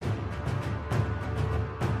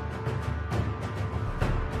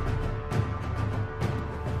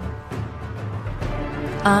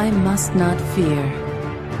I must not fear.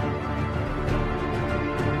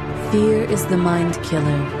 Fear is the mind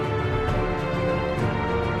killer.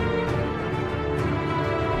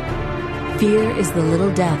 Fear is the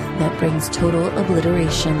little death that brings total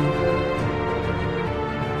obliteration.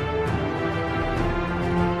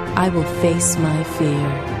 I will face my fear.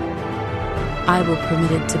 I will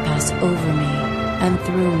permit it to pass over me and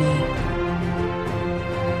through me.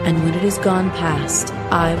 And when it is gone past,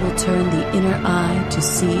 I will turn the inner eye to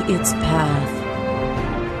see its path.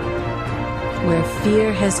 Where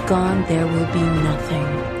fear has gone, there will be nothing.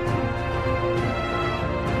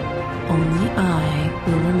 Only I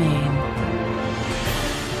will remain.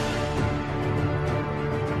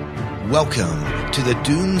 Welcome to the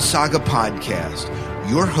Dune Saga Podcast.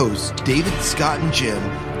 Your hosts, David, Scott, and Jim,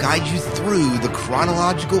 guide you through the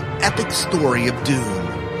chronological epic story of Dune.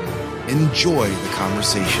 Enjoy the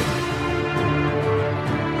conversation.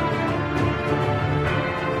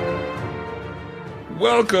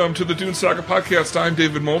 Welcome to the Dune Saga Podcast. I'm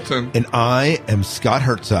David Moulton. And I am Scott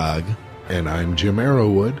Herzog. And I'm Jim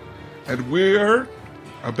Arrowwood. And we're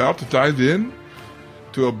about to dive in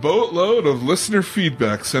to a boatload of listener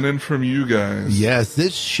feedback sent in from you guys. Yes,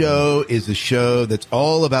 this show is a show that's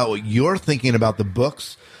all about what you're thinking about the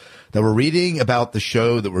books that we're reading, about the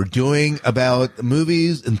show that we're doing, about the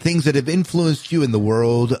movies and things that have influenced you in the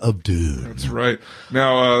world of Dune. That's right.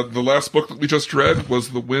 Now, the last book that we just read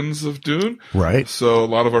was The Winds of Dune. Right. So a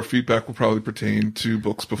lot of our feedback will probably pertain to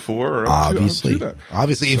books before or Obviously. up to that.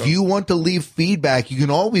 Obviously, if you want to leave feedback, you can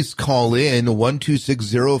always call in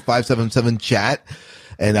 1-260-577-CHAT.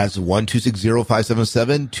 And that's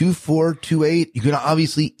 1-260-577-2428. You can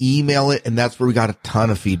obviously email it, and that's where we got a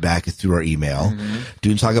ton of feedback is through our email.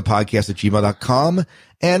 DuneSagaPodcast@gmail.com.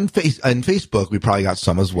 And Facebook, we probably got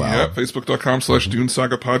some as well. Yeah, Facebook.com/Dune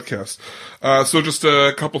Saga Podcast. So just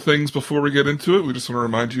a couple things before we get into it. We just want to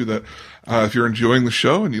remind you that if you're enjoying the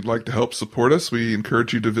show and you'd like to help support us, we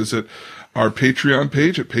encourage you to visit our Patreon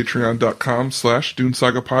page at patreon.com/Dune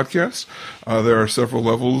Saga Podcast. There are several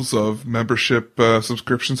levels of membership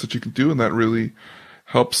subscriptions that you can do, and that really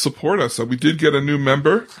helps support us. We did get a new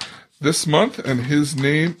member this month, and his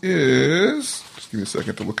name is... Just give me a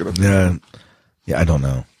second to look it up. Yeah, I don't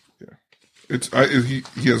know. Yeah.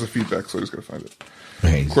 He has a feedback, so I just got to find it.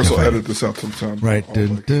 Okay, of course, I'll edit this out sometime. Right.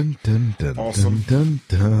 Dun, dun, dun, dun, awesome. Dun,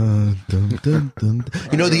 dun, dun, dun, dun.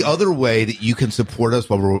 You know, the other way that you can support us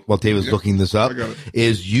while David's looking this up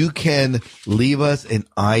is you can leave us an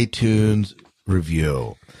iTunes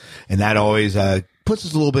review. And that always puts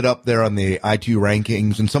us a little bit up there on the iTunes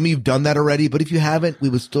rankings. And some of you have done that already, but if you haven't, we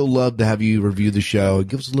would still love to have you review the show.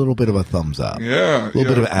 Give us a little bit of a thumbs up. Yeah. A little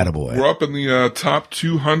bit of attaboy. We're up in the top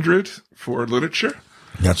 200 for literature.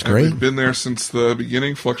 That's great. We've been there since the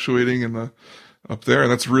beginning, fluctuating up there.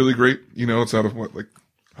 And that's really great. You know, it's out of what, like,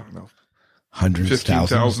 I don't know. Hundreds,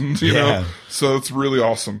 15,000, you know? So it's really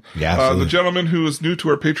awesome. Yeah, the gentleman who is new to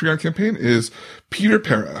our Patreon campaign is Peter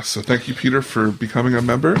Perez. So thank you, Peter, for becoming a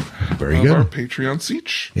member of our Patreon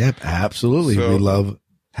Siege. Yep, absolutely. We love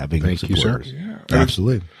having thank you, sir. Yeah.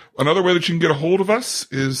 Absolutely. Another way that you can get a hold of us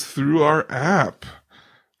is through our app.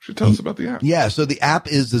 You should tell us about the app. Yeah, so the app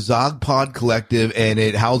is the Zog Pod Collective, and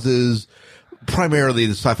it houses primarily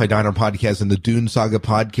the Sci-Fi Diner podcast and the Dune Saga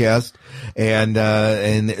podcast. And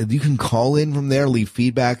you can call in from there, leave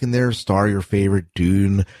feedback in there, star your favorite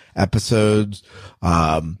Dune episodes,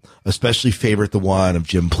 especially favorite the one of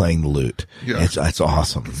Jim playing the lute. Yeah. It's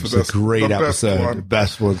awesome. It's a great episode. The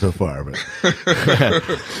best one so far. But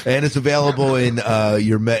and it's available in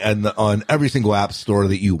on every single app store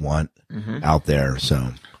that you want out there. So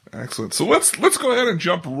excellent. So let's go ahead and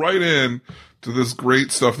jump right in to this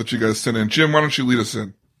great stuff that you guys sent in. Jim, why don't you lead us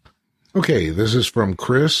in? Okay, this is from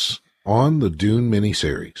Chris on the Dune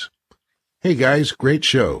miniseries. Hey guys, great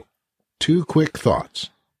show. 2 quick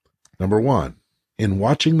thoughts. Number 1, in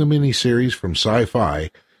watching the miniseries from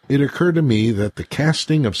Sci-Fi, it occurred to me that the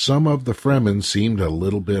casting of some of the Fremen seemed a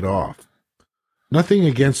little bit off. Nothing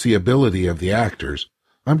against the ability of the actors.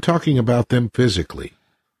 I'm talking about them physically.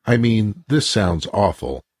 I mean, this sounds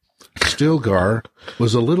awful. Stilgar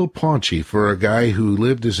was a little paunchy for a guy who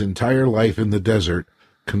lived his entire life in the desert,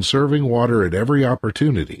 conserving water at every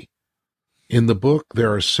opportunity. In the book,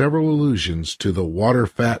 there are several allusions to the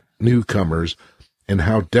water-fat newcomers and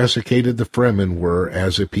how desiccated the Fremen were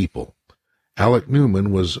as a people. Alec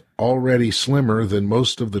Newman was already slimmer than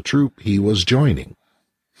most of the troop he was joining.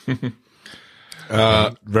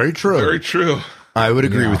 very true. Very true. I would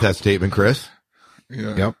agree with that statement, Chris.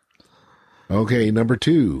 Yeah. Yep. Okay, number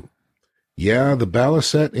 2. Yeah, the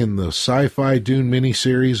Balisette in the sci-fi Dune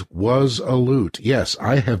miniseries was a loot. Yes,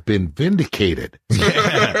 I have been vindicated. We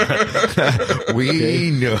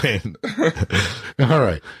knew it. All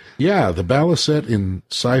right. Yeah, the Balisette in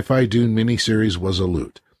sci-fi Dune miniseries was a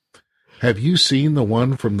loot. Have you seen the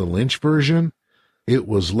one from the Lynch version? It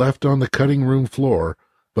was left on the cutting room floor,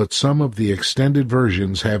 but some of the extended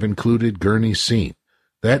versions have included Gurney's scene.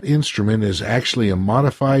 That instrument is actually a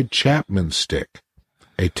modified Chapman stick,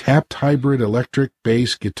 a tapped hybrid electric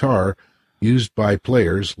bass guitar used by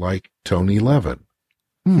players like Tony Levin.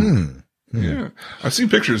 Yeah, I've seen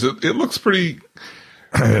pictures. It looks pretty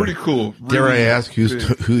cool. Dare I ask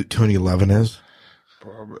who Tony Levin is?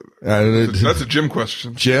 That's a Jim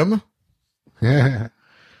question. Jim?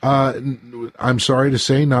 I'm sorry to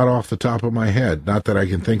say, not off the top of my head. Not that I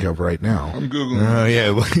can think of right now. I'm Googling.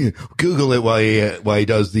 Yeah, Google it while he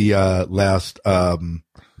does the last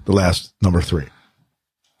number 3.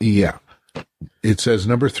 Yeah. It says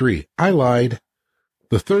number 3. I lied.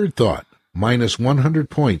 The third thought, minus 100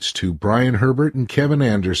 points to Brian Herbert and Kevin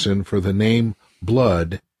Anderson for the name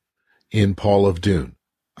Blood in Paul of Dune.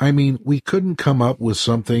 I mean, we couldn't come up with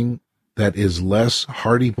something that is less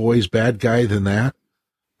Hardy Boys bad guy than that.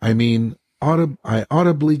 I mean, I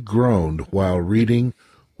audibly groaned while reading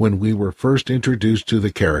when we were first introduced to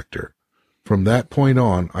the character. From that point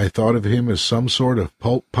on, I thought of him as some sort of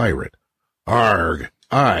pulp pirate. Arg,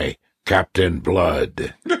 I, Captain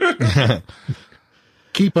Blood.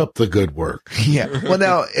 Keep up the good work. Yeah. Well,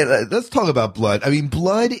 now let's talk about Blood. I mean,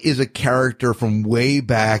 Blood is a character from way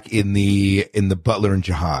back in the Butler and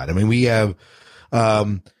Jihad. I mean, we have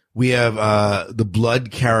the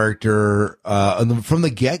Blood character, from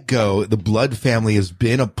the get-go, the Blood family has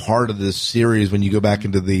been a part of this series when you go back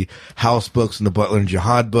into the House books and the Butler and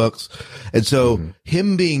Jihad books. And so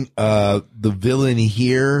him being, the villain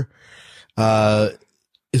here,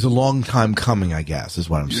 is a long time coming, I guess, is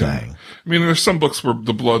what I'm saying. I mean, there's some books where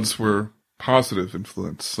the Bloods were positive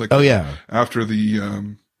influence. Like, after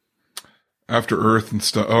the, after Earth and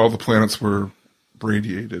stuff, all the planets were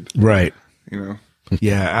radiated. Right. You know?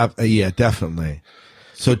 Yeah, definitely.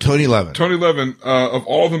 So Tony Levin, of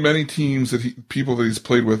all the many teams people that he's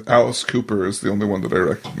played with, Alice Cooper is the only one that I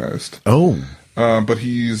recognized. Oh, but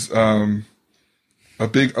he's a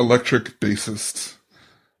big electric bassist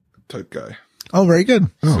type guy. Oh, very good.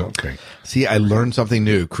 Oh, okay. See, I learned something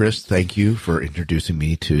new. Chris, thank you for introducing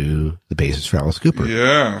me to the bassist for Alice Cooper.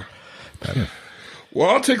 Yeah. Well,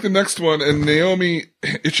 I'll take the next one. And Naomi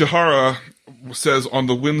Ichihara says on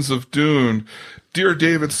the Winds of Dune, Dear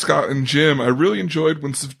David, Scott, and Jim, I really enjoyed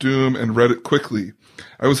Winds of Doom and read it quickly.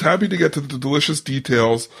 I was happy to get to the delicious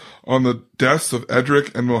details on the deaths of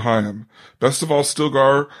Edric and Mohiam. Best of all,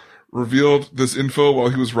 Stilgar revealed this info while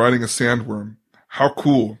he was riding a sandworm. How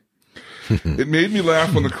cool. It made me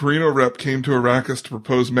laugh when the Carino rep came to Arrakis to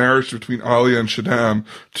propose marriage between Alia and Shaddam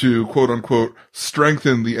to, quote-unquote,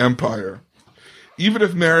 strengthen the Empire. Even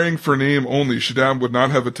if marrying for name only, Shaddam would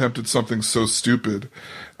not have attempted something so stupid.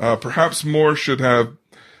 Perhaps more should have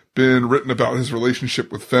been written about his relationship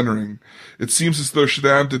with Fenring. It seems as though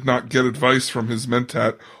Shaddam did not get advice from his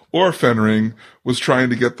mentat, or Fenring was trying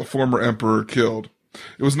to get the former emperor killed.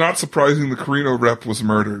 It was not surprising the Carino rep was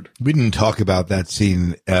murdered. We didn't talk about that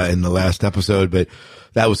scene in the last episode, but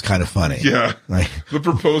that was kind of funny. Yeah, the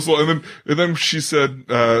proposal, and then she said,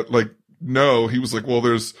 no. He was like, well,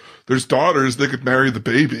 there's daughters. They could marry the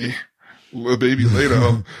baby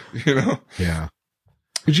Leto, you know. Yeah.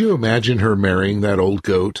 Could you imagine her marrying that old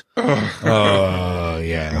goat? Oh,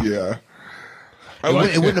 yeah. Yeah.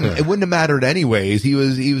 It wouldn't have mattered anyways.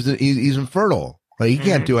 He's infertile. Like, he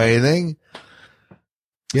can't do anything.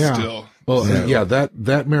 Yeah. Still. Well, yeah,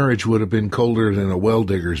 that marriage would have been colder than a well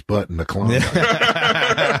digger's butt in the Klondike.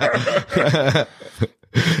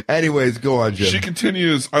 Anyways, go on, Jim. She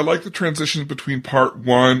continues, I like the transition between part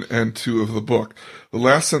 1 and 2 of the book. The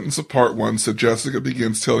last sentence of part 1 said Jessica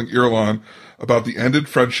begins telling Irulan about the ended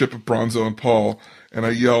friendship of Bronzo and Paul, and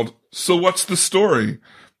I yelled, so what's the story?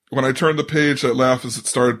 When I turned the page, I laughed as it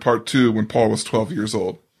started part 2 when Paul was 12 years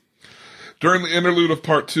old. During the interlude of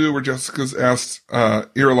part 2, where Jessica's asked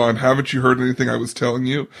Irulan, haven't you heard anything I was telling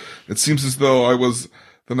you? It seems as though I was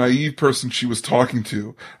the naive person she was talking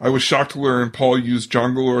to. I was shocked to learn Paul used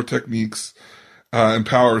John Galore techniques and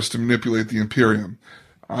powers to manipulate the Imperium.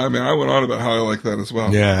 I mean, I went on about how I like that as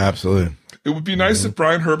well. Yeah, absolutely. It would be nice if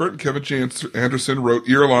Brian Herbert and Kevin J. Anderson wrote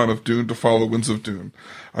Irulan of Dune to follow Winds of Dune.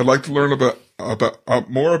 I'd like to learn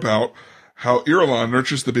more about how Irulan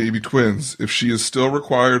nurtures the baby twins, if she is still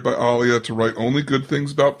required by Alia to write only good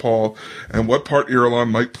things about Paul, and what part Irulan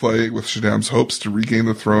might play with Shaddam's hopes to regain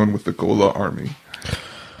the throne with the Gola army.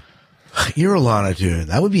 Irulan of Dune.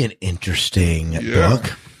 That would be an interesting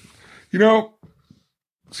book.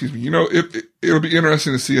 Excuse me. It'll be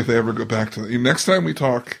interesting to see if they ever go back to that. Next time we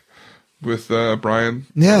talk with Brian,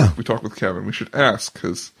 we talk with Kevin, we should ask,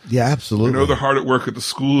 because absolutely. I know they're hard at work at the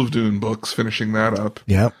School of Dune books, finishing that up.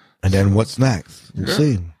 Yep. And then what's next? We'll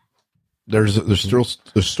see. There's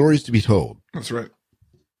stories to be told. That's right.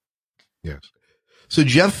 Yes. So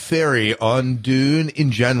Jeff Ferry on Dune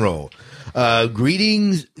in general.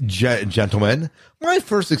 Greetings, gentlemen. My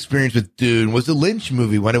first experience with Dune was the Lynch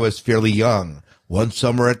movie when I was fairly young. One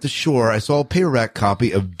summer at the shore, I saw a paperback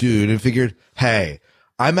copy of Dune and figured, hey,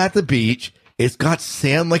 I'm at the beach. It's got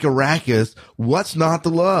sand like Arrakis. What's not to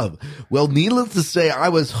love? Well, needless to say, I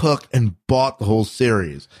was hooked and bought the whole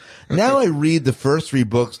series. Now I read the first 3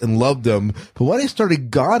 books and loved them, but when I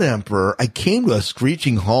started God Emperor, I came to a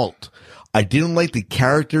screeching halt. I didn't like the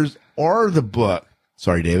characters or the book.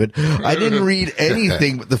 Sorry, David. I didn't read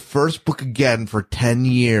anything but the first book again for 10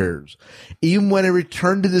 years. Even when I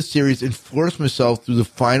returned to the series and forced myself through the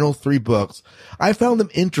final 3 books, I found them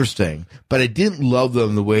interesting, but I didn't love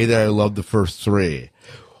them the way that I loved the first 3.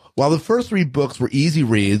 While the first 3 books were easy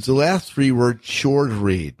reads, the last 3 were chore to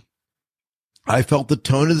read. I felt the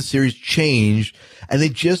tone of the series changed, and they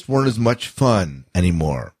just weren't as much fun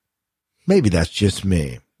anymore. Maybe that's just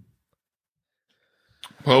me.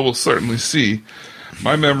 Well, we'll certainly see.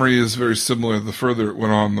 My memory is very similar. The further it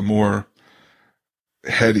went on, the more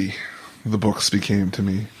heady the books became to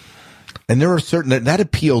me. And there are certain that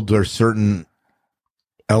appealed to a certain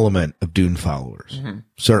element of Dune followers. Mm-hmm.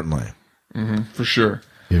 Certainly. Mm-hmm. For sure.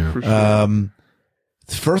 Yeah. For sure.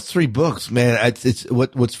 The first 3 books, man, it's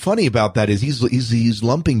what's funny about that is he's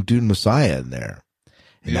lumping Dune Messiah in there.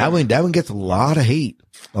 And that one gets a lot of hate.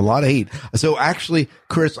 A lot of hate. So actually,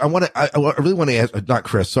 Chris, I really want to ask, not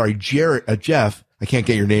Chris, sorry, Jeff, I can't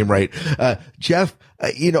get your name right. Jeff,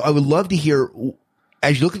 I would love to hear,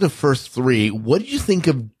 as you look at the first 3, what did you think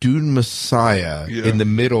of Dune Messiah in the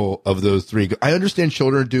middle of those 3? I understand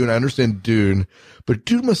Children of Dune, I understand Dune, but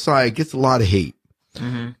Dune Messiah gets a lot of hate.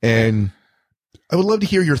 Mm-hmm. And I would love to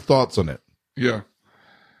hear your thoughts on it. Yeah.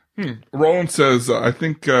 Roland says, I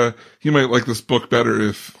think he might like this book better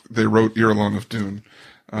if they wrote Irulan of Dune.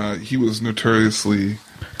 He was notoriously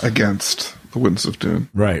against the Winds of Dune.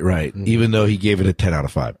 Right. Mm-hmm. Even though he gave it a 10 out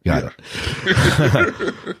of 5. Got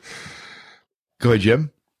it. Go ahead,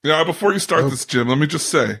 Jim. Yeah, before you start this, Jim, let me just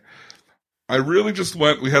say, I really just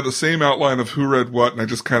we had the same outline of who read what, and I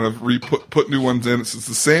just kind of put new ones in. It's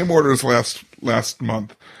the same order as last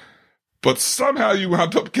month. But somehow you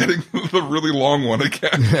wound up getting the really long one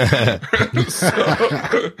again. So,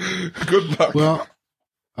 good luck. Well,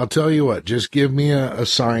 I'll tell you what. Just give me a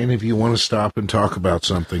sign if you want to stop and talk about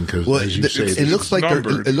something. Because as you say, it looks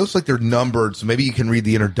like they're numbered. So maybe you can read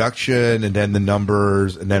the introduction and then the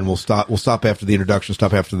numbers, and then we'll stop. We'll stop after the introduction.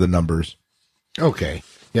 Stop after the numbers. Okay.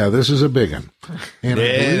 Yeah, this is a big one, and I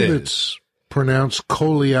believe it's pronounced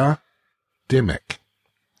Kolia Dimmick.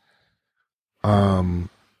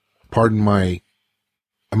 Pardon my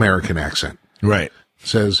American accent. Right.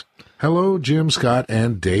 Says, hello, Jim, Scott,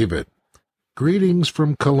 and David. Greetings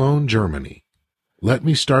from Cologne, Germany. Let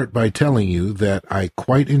me start by telling you that I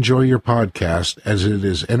quite enjoy your podcast as it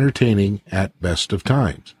is entertaining at best of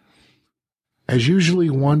times. As usually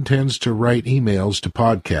one tends to write emails to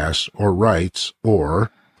podcasts or writes,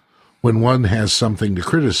 or when one has something to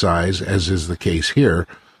criticize, as is the case here,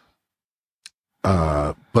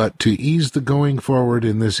 but to ease the going forward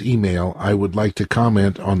in this email, I would like to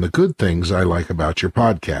comment on the good things I like about your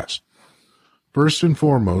podcast. First and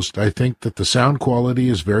foremost, I think that the sound quality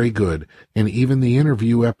is very good, and even the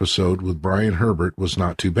interview episode with Brian Herbert was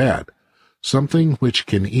not too bad, something which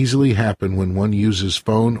can easily happen when one uses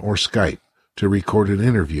phone or Skype to record an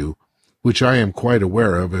interview, which I am quite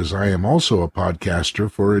aware of as I am also a podcaster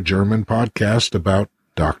for a German podcast about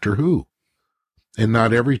Doctor Who. And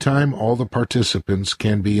not every time all the participants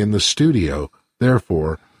can be in the studio,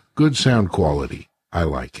 therefore, good sound quality. I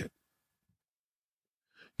like it.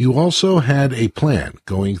 You also had a plan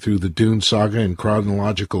going through the Dune Saga in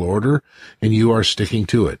chronological order, and you are sticking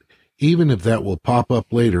to it, even if that will pop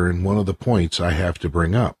up later in one of the points I have to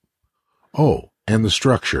bring up. Oh, and the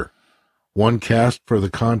structure. One cast for the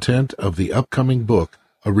content of the upcoming book,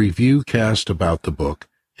 a review cast about the book,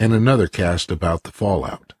 and another cast about the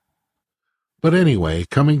fallout. But anyway,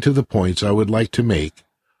 coming to the points I would like to make,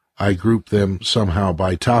 I group them somehow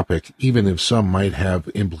by topic, even if some might have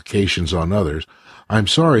implications on others. I'm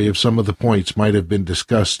sorry if some of the points might have been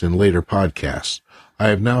discussed in later podcasts. I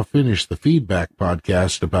have now finished the feedback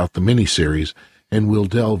podcast about the miniseries, and will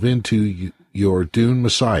delve into your Dune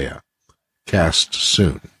Messiah cast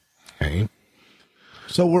soon. Okay.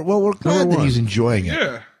 So we're glad that he's enjoying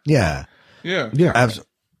it. Yeah. What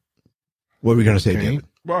were we going to say, David?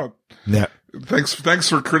 Well, yeah. Thanks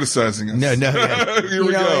for criticizing us. No. Yeah. Here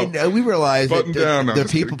we go. We realize Button down. that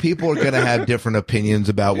people are going to have different opinions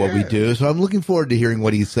about what we do. So I'm looking forward to hearing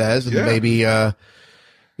what he says, and maybe,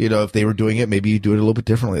 if they were doing it, maybe you do it a little bit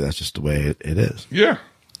differently. That's just the way it is. Yeah.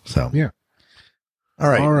 So yeah. All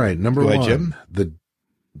right. Number one, Jim.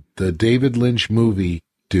 The David Lynch movie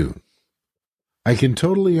Dune. I can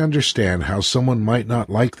totally understand how someone might not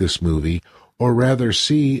like this movie, or rather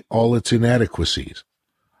see all its inadequacies.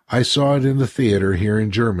 I saw it in the theater here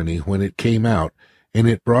in Germany when it came out, and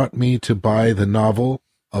it brought me to buy the novel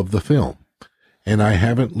of the film, and I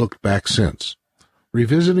haven't looked back since.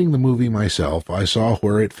 Revisiting the movie myself, I saw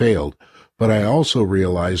where it failed, but I also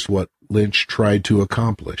realized what Lynch tried to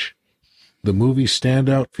accomplish. The movie's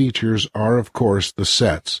standout features are, of course, the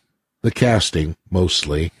sets, the casting,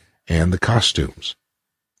 mostly, and the costumes.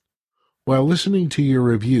 While listening to your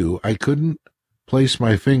review, I couldn't place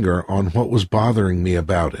my finger on what was bothering me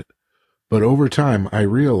about it, but over time I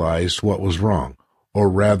realized what was wrong, or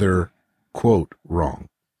rather, quote, wrong.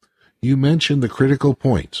 You mentioned the critical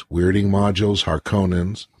points, weirding modules,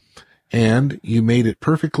 Harkonnens, and you made it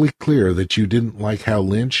perfectly clear that you didn't like how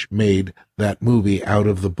Lynch made that movie out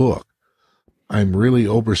of the book. I'm really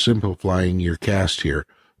oversimplifying your cast here,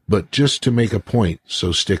 but just to make a point,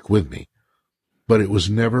 so stick with me. But it was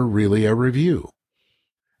never really a review.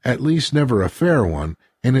 At least never a fair one,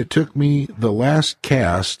 and it took me the last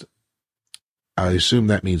cast, I assume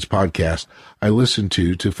that means podcast, I listened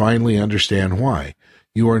to finally understand why.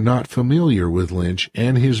 You are not familiar with Lynch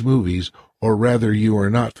and his movies, or rather you are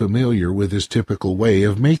not familiar with his typical way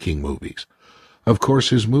of making movies. Of course,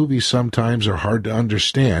 his movies sometimes are hard to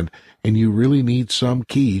understand, and you really need some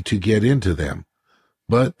key to get into them.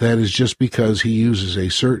 But that is just because he uses a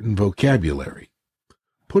certain vocabulary.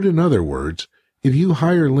 Put in other words, if you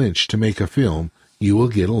hire Lynch to make a film, you will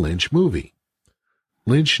get a Lynch movie.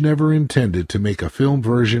 Lynch never intended to make a film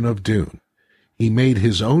version of Dune. He made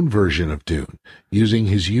his own version of Dune, using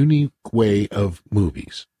his unique way of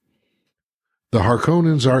movies. The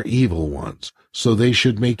Harkonnens are evil ones, so they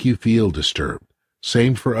should make you feel disturbed.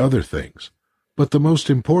 Same for other things. But the most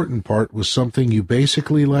important part was something you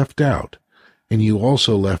basically left out, and you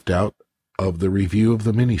also left out of the review of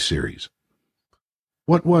the miniseries.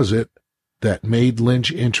 What was it that made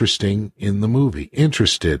Lynch interested in the movie?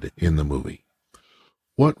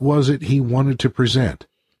 What was it he wanted to present?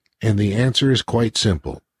 And the answer is quite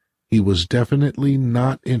simple. He was definitely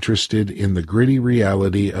not interested in the gritty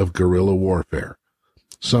reality of guerrilla warfare,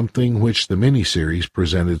 something which the miniseries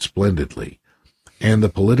presented splendidly, and the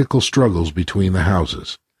political struggles between the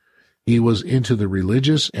houses. He was into the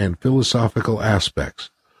religious and philosophical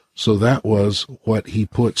aspects, so that was what he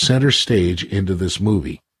put center stage into this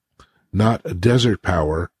movie. Not a desert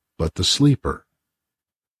power, but the sleeper.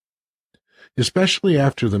 Especially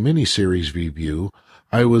after the miniseries review,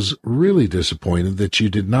 I was really disappointed that you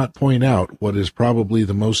did not point out what is probably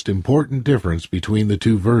the most important difference between the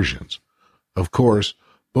two versions. Of course,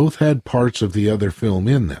 both had parts of the other film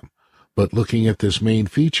in them, but looking at this main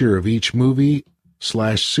feature of each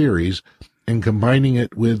movie/series and combining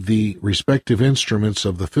it with the respective instruments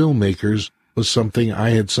of the filmmakers was something I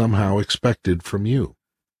had somehow expected from you.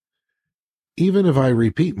 Even if I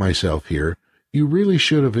repeat myself here, you really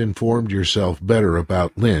should have informed yourself better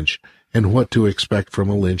about Lynch and what to expect from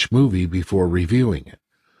a Lynch movie before reviewing it.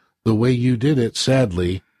 The way you did it,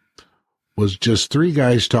 sadly, was just three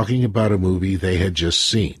guys talking about a movie they had just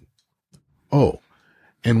seen. Oh,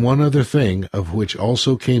 and one other thing, of which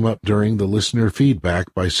also came up during the listener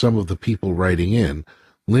feedback by some of the people writing in,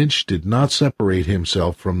 Lynch did not separate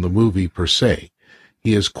himself from the movie per se.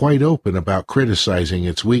 He is quite open about criticizing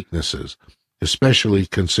its weaknesses, especially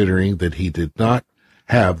considering that he did not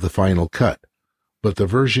have the final cut. But the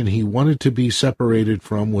version he wanted to be separated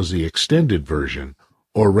from was the extended version,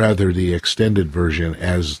 or rather the extended version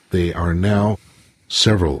as they are now,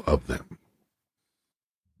 several of them.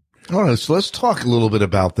 All right, so let's talk a little bit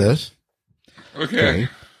about this. Okay.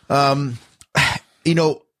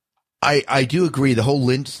 I do agree, the whole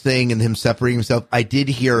Lynch thing and him separating himself, I did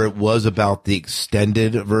hear it was about the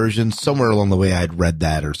extended version. Somewhere along the way I'd read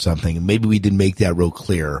that or something. Maybe we didn't make that real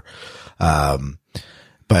clear.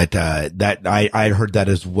 But that I heard that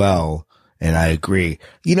as well, and I agree.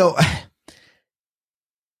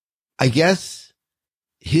 I guess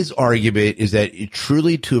his argument is that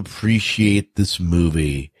truly to appreciate this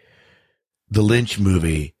movie, the Lynch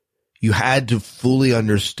movie, you had to fully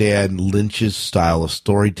understand Lynch's style of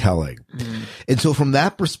storytelling. Mm-hmm. And so from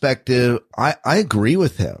that perspective, I agree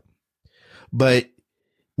with him. But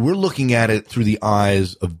we're looking at it through the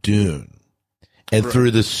eyes of Dune and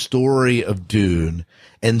through the story of Dune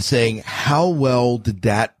and saying, how well did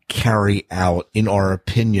that carry out in our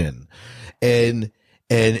opinion? And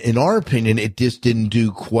in our opinion, it just didn't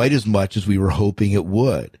do quite as much as we were hoping it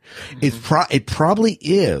would. It probably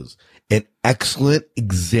is an excellent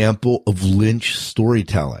example of Lynch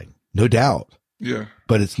storytelling, no doubt. Yeah.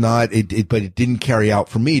 But it's not, but it didn't carry out,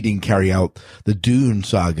 for me, it didn't carry out the Dune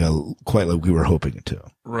saga quite like we were hoping it to.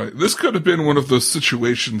 Right. This could have been one of those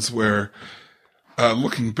situations where,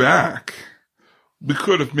 looking back, we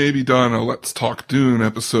could have maybe done a Let's Talk Dune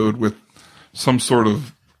episode with some sort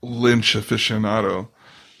of Lynch aficionado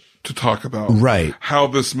to talk about how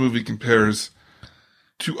this movie compares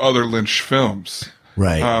to other Lynch films.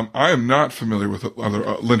 Right. I am not familiar with other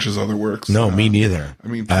Lynch's other works. No, me neither. I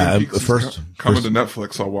mean, Twin Peaks is coming to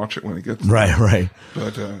Netflix. I'll watch it when it gets there. Right.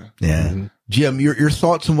 But yeah, Jim, your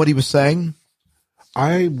thoughts on what he was saying?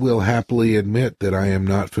 I will happily admit that I am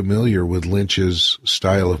not familiar with Lynch's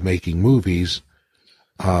style of making movies.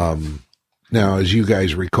 Now, as you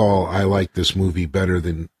guys recall, I like this movie better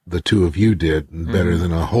than the two of you did, and better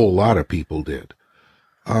than a whole lot of people did.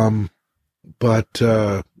 But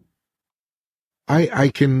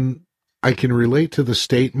I can relate to the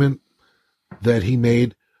statement that he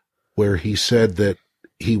made where he said that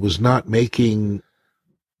he was not making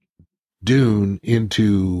Dune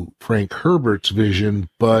into Frank Herbert's vision,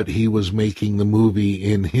 but he was making the movie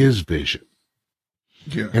in his vision.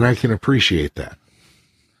 Yeah. And I can appreciate that.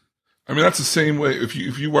 I mean, that's the same way. If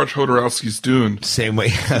you watch Jodorowsky's Dune, Same way.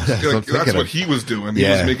 that's what he was doing. He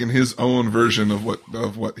was making his own version of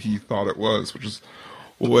what he thought it was, which is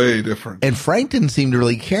way different. And Frank didn't seem to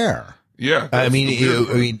really care. Yeah, I mean,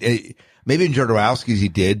 maybe in Jodorowsky's he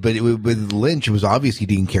did, but with Lynch, it was obvious he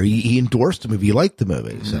didn't care. He endorsed the movie. He liked the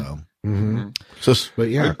movie. So, But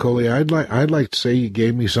yeah, Coley, I'd like to say you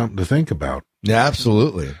gave me something to think about. Yeah,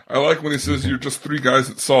 absolutely. I like when he says you're just three guys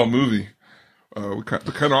that saw a movie. We kind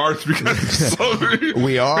of are three guys that saw a movie.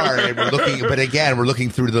 We are, and we're looking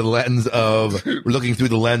through the lens of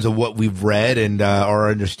what we've read and our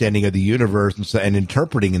understanding of the universe, and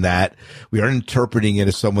interpreting that. We are interpreting it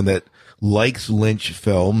as someone that likes Lynch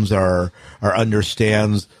films or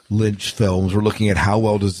understands Lynch films. We're looking at how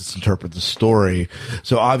well does this interpret the story.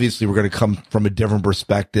 So obviously we're going to come from a different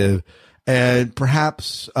perspective. And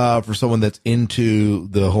perhaps for someone that's into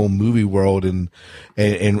the whole movie world and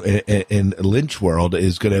Lynch world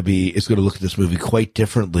is going to look at this movie quite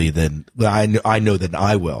differently than I know than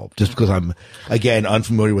I will, just because I'm again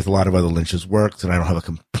unfamiliar with a lot of other Lynch's works and I don't have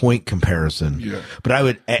a point comparison. Yeah. But I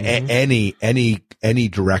would any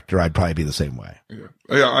director, I'd probably be the same way. Yeah.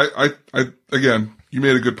 I again, you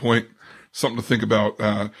made a good point. Something to think about.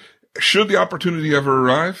 Should the opportunity ever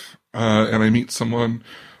arrive, and I meet someone,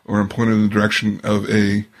 or I'm pointed in the direction of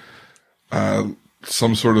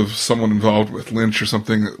someone involved with Lynch or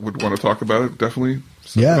something that would want to talk about it, definitely.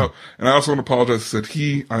 And I also want to apologize that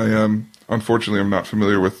unfortunately, I'm not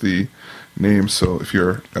familiar with the name. So if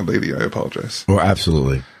you're a lady, I apologize. Well,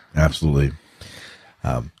 absolutely.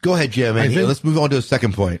 Go ahead, Jim. Let's move on to a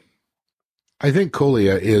second point. I think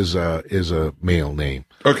Colia is a male name.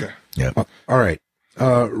 Okay. Yeah. All right.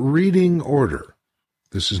 Reading order.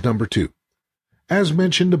 This is number 2. As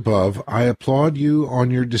mentioned above, I applaud you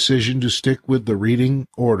on your decision to stick with the reading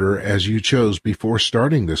order as you chose before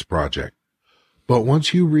starting this project. But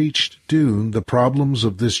once you reached Dune, the problems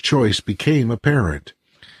of this choice became apparent.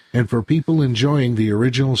 And for people enjoying the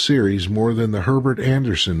original series more than the Herbert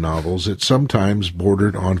Anderson novels, it sometimes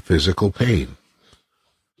bordered on physical pain.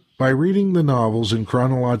 By reading the novels in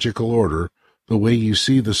chronological order, the way you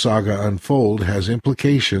see the saga unfold has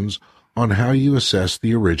implications on how you assess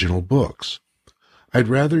the original books. I'd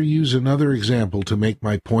rather use another example to make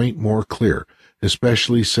my point more clear,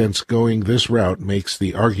 especially since going this route makes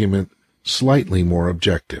the argument slightly more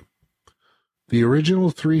objective. The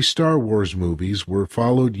original 3 Star Wars movies were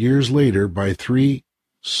followed years later by 3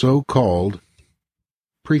 so-called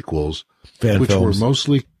prequels, which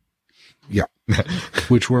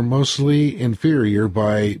were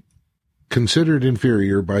mostly considered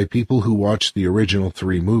inferior by people who watched the original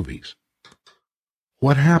 3 movies.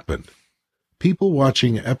 What happened? People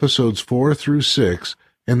watching episodes 4 through 6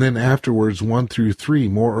 and then afterwards 1 through 3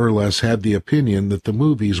 more or less had the opinion that the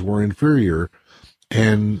movies were inferior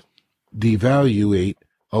and devaluate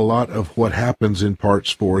a lot of what happens in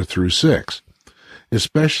parts 4 through 6.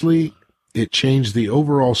 Especially, it changed the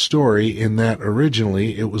overall story in that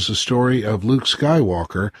originally it was a story of Luke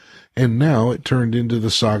Skywalker and now it turned into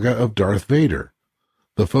the saga of Darth Vader.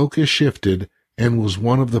 The focus shifted and was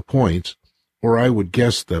one of the points, or I would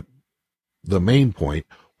guess the main point,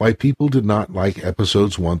 why people did not like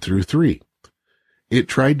episodes 1 through 3. It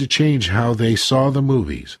tried to change how they saw the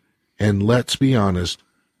movies, and let's be honest,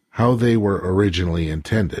 how they were originally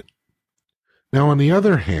intended. Now, on the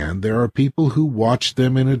other hand, there are people who watch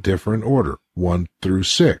them in a different order, 1 through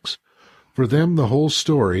 6. For them, the whole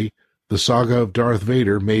story, the saga of Darth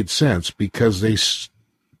Vader, made sense because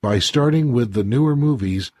by starting with the newer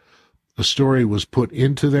movies, the story was put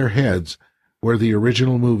into their heads, where the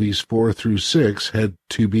original movies 4 through 6 had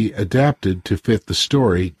to be adapted to fit the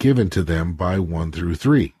story given to them by 1 through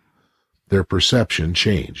 3. Their perception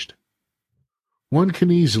changed. One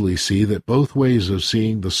can easily see that both ways of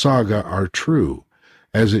seeing the saga are true,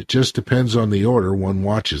 as it just depends on the order one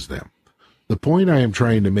watches them. The point I am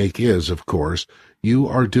trying to make is, of course, you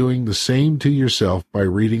are doing the same to yourself by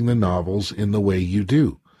reading the novels in the way you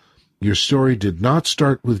do. Your story did not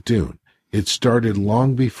start with Dune. It started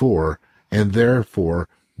long before, and therefore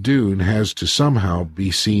Dune has to somehow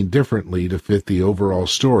be seen differently to fit the overall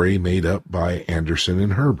story made up by Anderson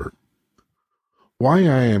and Herbert. Why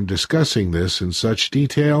I am discussing this in such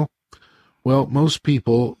detail? Well, most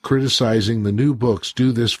people criticizing the new books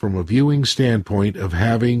do this from a viewing standpoint of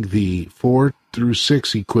having the 4 through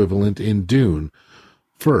 6 equivalent in Dune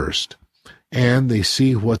first, and they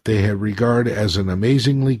see what they have regard as an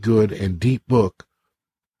amazingly good and deep book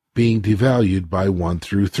being devalued by 1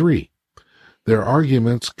 through 3. Their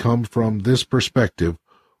arguments come from this perspective,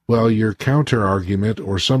 while your counter-argument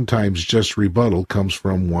or sometimes just rebuttal comes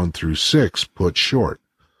from 1 through 6 put short.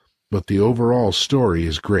 But the overall story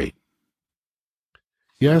is great.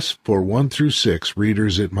 Yes, for 1 through 6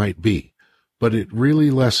 readers it might be, but it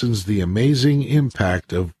really lessens the amazing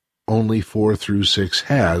impact of only 4 through 6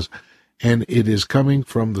 has, and it is coming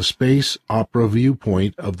from the space opera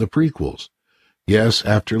viewpoint of the prequels. Yes,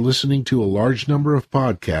 after listening to a large number of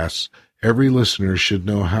podcasts, every listener should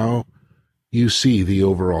know how you see the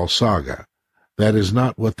overall saga. That is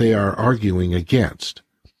not what they are arguing against.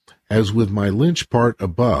 As with my Lynch part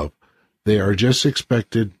above, they just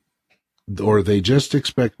expect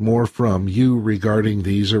more from you regarding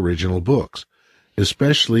these original books,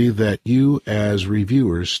 especially that you as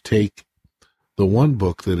reviewers take the one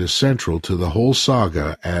book that is central to the whole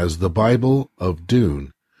saga as the Bible of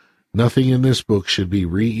Dune. Nothing in this book should be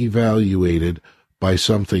re-evaluated by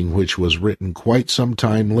something which was written quite some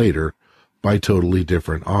time later by totally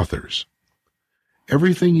different authors.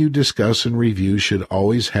 Everything you discuss and review should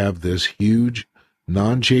always have this huge,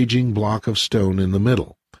 non-changing block of stone in the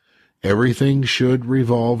middle. Everything should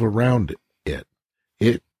revolve around it.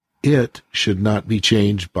 It should not be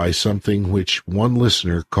changed by something which one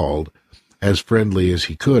listener called, as friendly as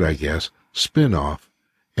he could, I guess, spin-off,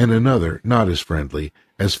 and another, not as friendly,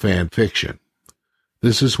 as fan fiction.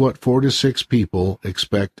 This is what 4 to 6 people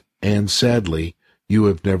expect, and sadly, you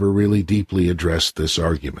have never really deeply addressed this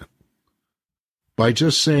argument. By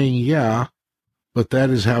just saying, yeah, but that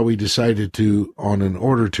is how we decided to, on an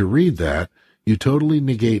order to read that, you totally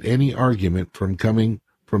negate any argument from coming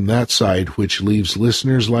from that side, which leaves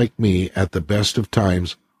listeners like me at the best of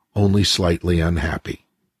times only slightly unhappy.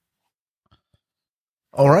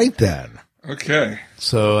 All right, then. Okay.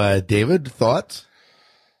 So, David, thoughts?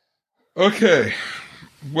 Okay.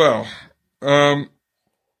 Well, I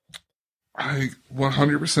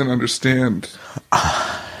 100% understand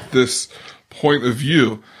this point of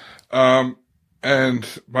view. And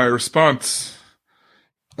my response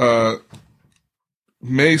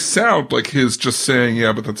may sound like his just saying,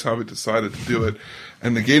 yeah, but that's how we decided to do it,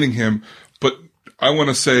 and negating him. But I want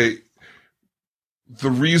to say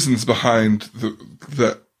the reasons behind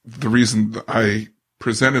the reason that I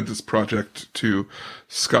presented this project to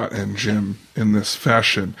Scott and Jim in this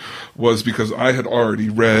fashion was because I had already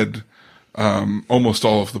read almost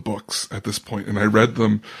all of the books at this point, and I read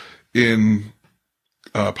them in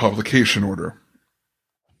publication order.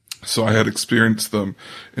 So I had experienced them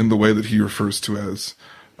in the way that he refers to as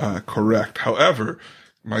correct. However,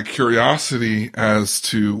 my curiosity as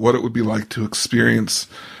to what it would be like to experience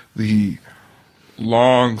the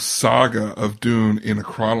long saga of Dune in a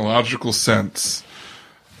chronological sense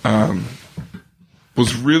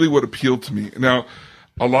was really what appealed to me. Now,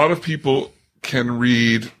 a lot of people can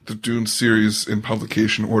read the Dune series in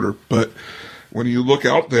publication order, but when you look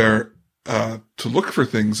out there to look for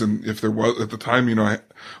things, and if there was, at the time, I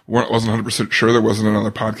wasn't 100% sure there wasn't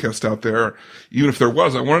another podcast out there. Even if there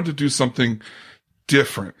was, I wanted to do something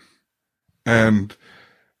different. And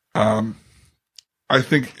I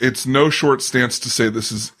think it's no short stance to say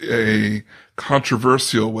this is a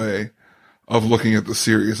controversial way of looking at the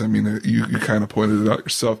series. I mean, you kind of pointed it out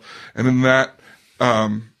yourself. And in that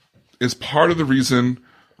is part of the reason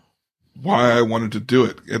why I wanted to do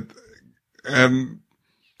it. And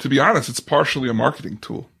to be honest, it's partially a marketing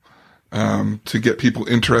tool to get people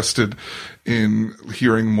interested in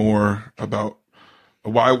hearing more about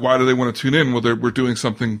why do they want to tune in? Well, we're doing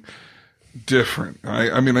something different.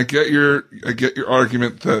 I mean, I get your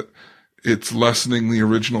argument that it's lessening the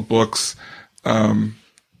original books. I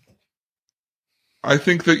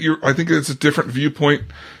think it's a different viewpoint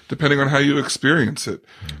depending on how you experience it,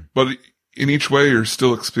 but in each way, you're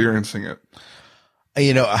still experiencing it.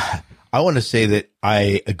 You know, I want to say that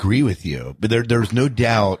I agree with you, but there's no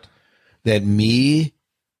doubt that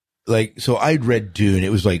so I'd read Dune.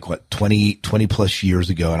 It was like, 20 plus years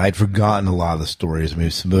ago, and I'd forgotten a lot of the stories. I mean, I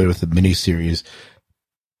was familiar with the miniseries.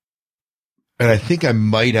 And I think I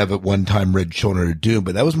might have at one time read Children of Dune,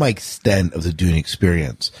 but that was my extent of the Dune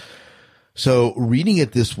experience. So reading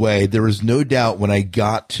it this way, there was no doubt when I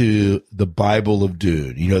got to the Bible of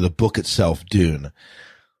Dune, the book itself, Dune,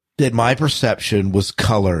 that my perception was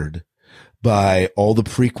colored by all the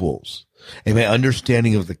prequels, and my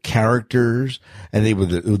understanding of the characters and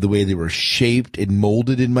the way they were shaped and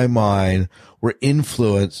molded in my mind were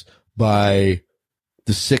influenced by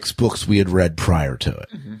the 6 books we had read prior to it.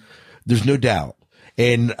 Mm-hmm. There's no doubt.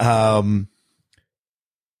 And that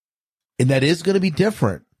is going to be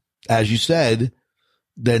different, as you said,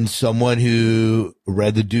 than someone who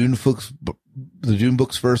read the Dune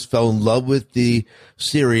books first, fell in love with the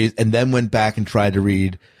series, and then went back and tried to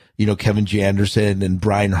read, Kevin J. Anderson and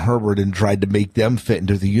Brian Herbert and tried to make them fit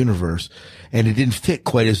into the universe. And it didn't fit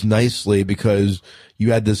quite as nicely because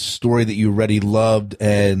you had this story that you already loved,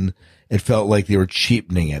 and it felt like they were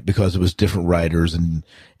cheapening it because it was different writers and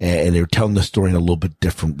they were telling the story in a little bit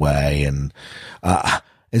different way. And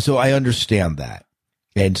so I understand that.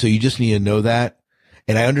 And so you just need to know that.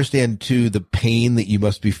 And I understand too the pain that you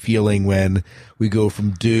must be feeling when we go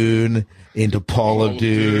from Dune into Paul of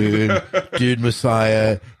Dune, Dune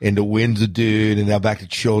Messiah, into Winds of Dune, and now back to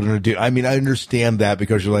Children of Dune. I mean, I understand that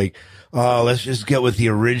because you're like, oh, let's just get with the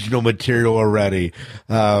original material already.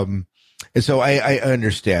 And so I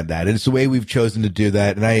understand that. And it's the way we've chosen to do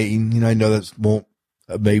that. And I know that won't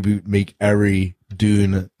maybe make every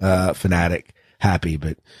Dune fanatic happy,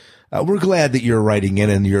 but we're glad that you're writing in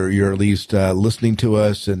and you're at least listening to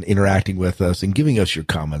us and interacting with us and giving us your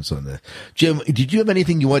comments on this. Jim, did you have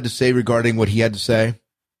anything you wanted to say regarding what he had to say?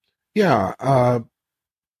 Yeah.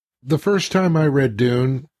 The first time I read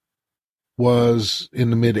Dune was in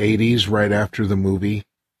the mid-'80s, right after the movie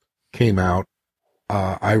came out.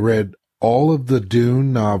 I read all of the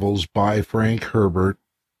Dune novels by Frank Herbert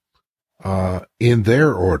in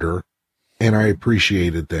their order, and I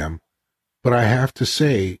appreciated them. But I have to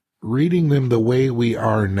say, reading them the way we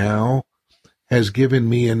are now has given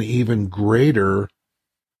me an even greater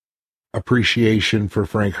appreciation for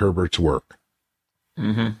Frank Herbert's work.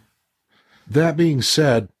 Mm-hmm. That being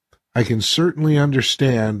said, I can certainly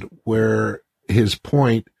understand where his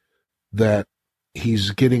point that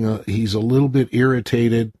he's a little bit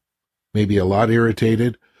irritated, maybe a lot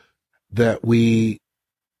irritated, that we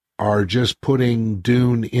are just putting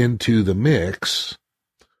Dune into the mix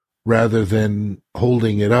rather than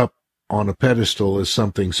holding it up on a pedestal as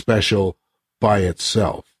something special by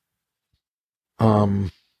itself.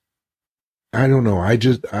 I don't know. I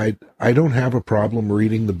don't have a problem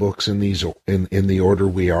reading the books in the order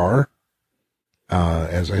we are.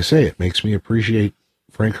 As I say, it makes me appreciate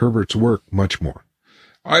Frank Herbert's work much more.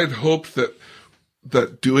 I'd hoped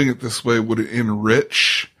that doing it this way would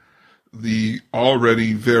enrich the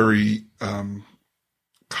already very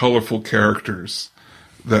colorful characters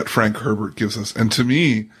that Frank Herbert gives us. And to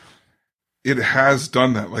me, it has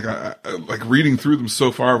done that. Like like reading through them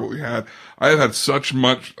so far, what we had, I have had so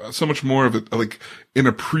much more of it, like an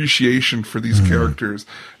appreciation for these characters.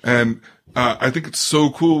 And, I think it's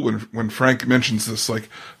so cool when Frank mentions this, like,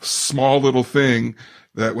 small little thing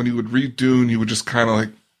that when you would read Dune, you would just kind of like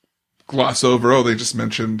gloss over, oh, they just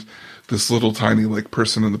mentioned this little tiny, like,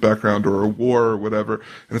 person in the background or a war or whatever.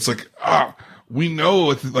 And it's like, we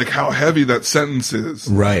know like how heavy that sentence is.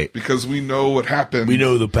 Right. Because we know what happened. We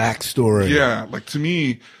know the backstory. Yeah. Like, to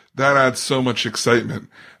me, that adds so much excitement.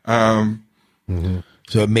 So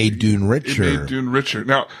it made Dune richer.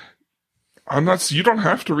 Now, you don't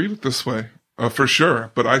have to read it this way, for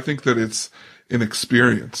sure. But I think that it's an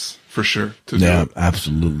experience for sure to do it.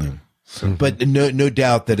 Absolutely. So. But no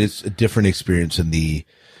doubt that it's a different experience than the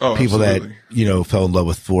people absolutely. That, fell in love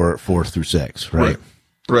with 4 through 6. Right.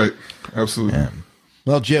 Absolutely. Yeah.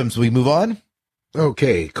 Well, Jim, so we move on?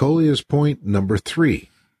 Okay. Colia's point number 3.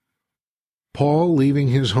 Paul leaving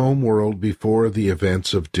his home world before the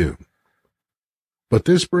events of Dune. But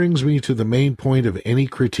this brings me to the main point of any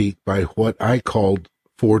critique by what I called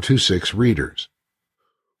 4 to 6 readers.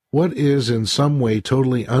 What is in some way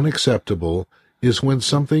totally unacceptable is when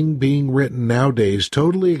something being written nowadays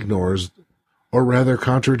totally ignores, or rather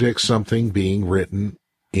contradicts, something being written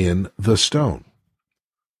in the stone.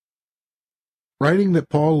 Writing that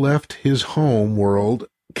Paul left his home world,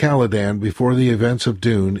 Caladan, before the events of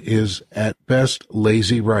Dune is at best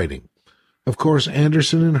lazy writing. Of course,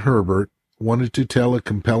 Anderson and Herbert wanted to tell a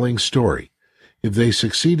compelling story. If they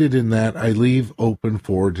succeeded in that, I leave open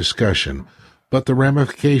for discussion, but the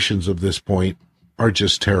ramifications of this point are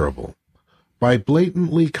just terrible. By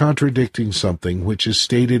blatantly contradicting something which is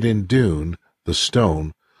stated in Dune, the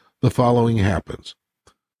stone, the following happens.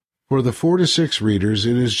 For the 4 to 6 readers,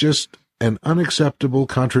 it is just an unacceptable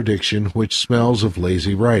contradiction which smells of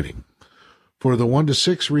lazy writing. For the 1 to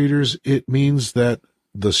 6 readers, it means that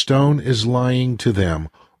the stone is lying to them,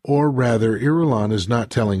 or rather, Irulan is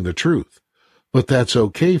not telling the truth. But that's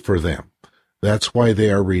okay for them. That's why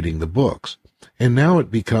they are reading the books. And now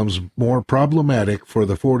it becomes more problematic for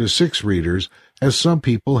the 4 to 6 readers, as some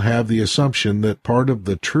people have the assumption that part of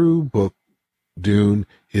the true book, Dune,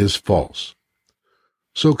 is false.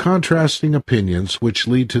 So contrasting opinions which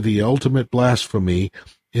lead to the ultimate blasphemy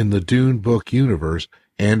in the Dune book universe,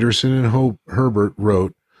 Anderson and Herbert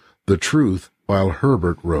wrote the truth while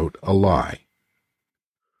Herbert wrote a lie.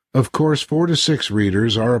 Of course, 4 to 6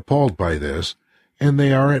 readers are appalled by this, and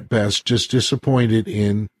they are at best just disappointed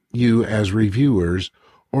in you as reviewers,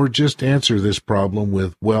 or just answer this problem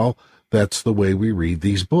with, well, that's the way we read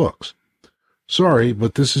these books. Sorry,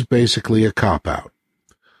 but this is basically a cop-out.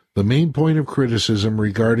 The main point of criticism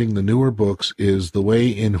regarding the newer books is the way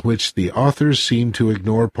in which the authors seem to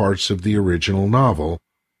ignore parts of the original novel,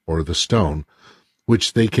 or the stone,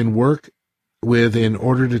 which they can work with in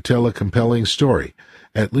order to tell a compelling story,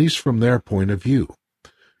 at least from their point of view.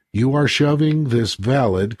 You are shoving this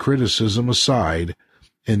valid criticism aside,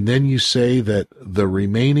 and then you say that the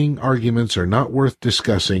remaining arguments are not worth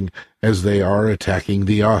discussing as they are attacking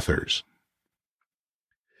the authors.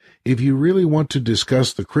 If you really want to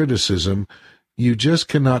discuss the criticism, you just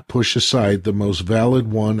cannot push aside the most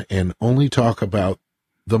valid one and only talk about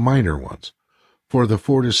the minor ones. For the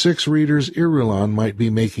 4 to 6 readers, Irulan might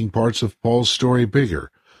be making parts of Paul's story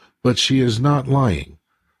bigger, but she is not lying.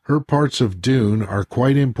 Her parts of Dune are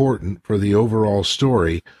quite important for the overall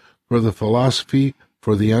story, for the philosophy,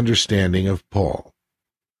 for the understanding of Paul.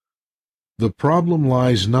 The problem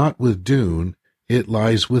lies not with Dune, it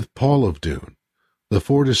lies with Paul of Dune. The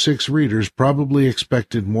 4 to 6 readers probably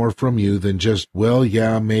expected more from you than just, well,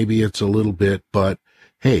 yeah, maybe it's a little bit, but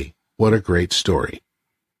hey, what a great story.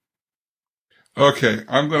 Okay,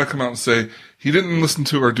 I'm going to come out and say he didn't listen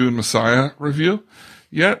to our Dune Messiah review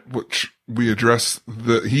yet, which we address.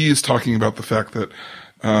 He is talking about the fact that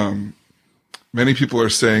many people are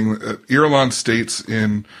saying that Irulan states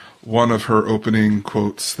in one of her opening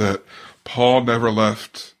quotes that Paul never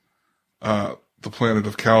left the planet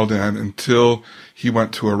of Caladan until he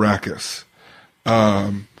went to Arrakis.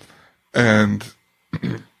 And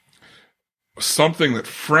something that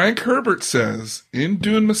Frank Herbert says in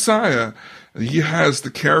Dune Messiah, he has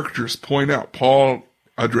the characters point out, Paul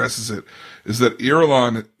addresses it, is that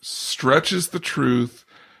Irulan stretches the truth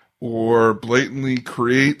or blatantly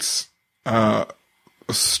creates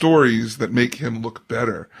stories that make him look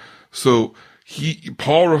better. So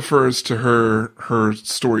Paul refers to her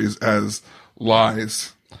stories as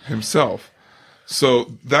lies himself.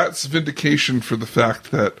 So that's vindication for the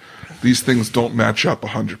fact that these things don't match up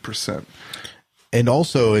 100%. And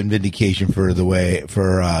also in vindication for the way,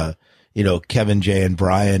 for, Kevin J and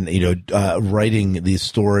Brian, writing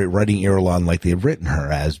Irulan like they've written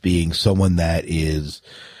her as being someone that is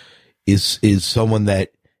someone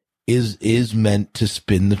that is meant to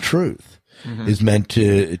spin the truth, is meant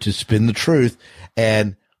to spin the truth.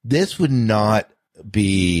 And this would not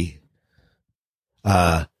be,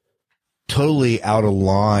 totally out of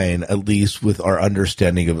line, at least with our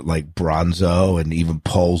understanding of it, like Bronzo and even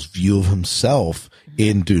Paul's view of himself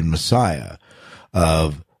in Dune Messiah,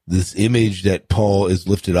 of this image that Paul is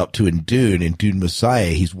lifted up to in Dune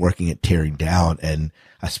Messiah, he's working at tearing down, and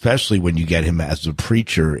especially when you get him as a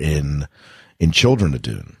preacher in Children of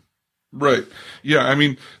Dune. Right. Yeah. I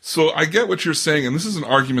mean, so I get what you're saying, and this is an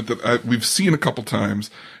argument that we've seen a couple times,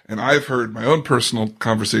 and I've heard my own personal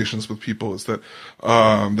conversations with people is that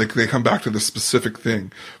they come back to this specific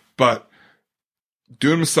thing, but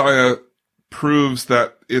Dune Messiah proves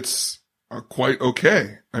that it's quite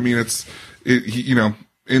okay. I mean,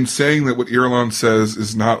 in saying that what Irulan says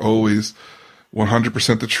is not always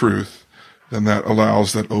 100% the truth, then that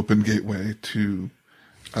allows that open gateway to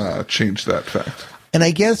change that fact. And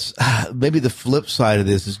I guess maybe the flip side of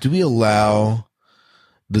this is, do we allow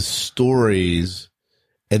the stories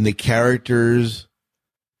and the characters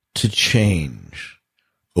to change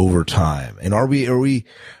over time? And are we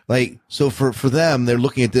like, so for them, they're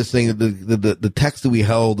looking at this thing, the text that we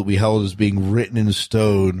held as being written in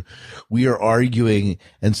stone. We are arguing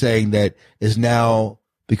and saying that is now,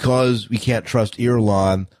 because we can't trust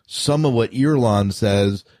Irulan, some of what Irulan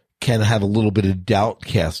says can have a little bit of doubt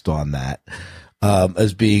cast on that,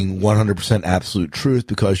 as being 100% absolute truth,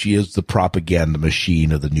 because she is the propaganda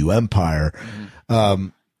machine of the new empire.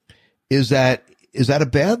 Is that a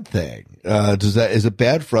bad thing? Is it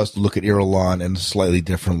bad for us to look at Irulan in a slightly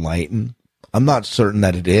different light? And I'm not certain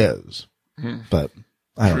that it is, but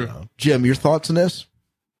I don't know. Jim, your thoughts on this?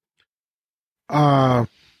 I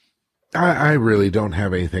really don't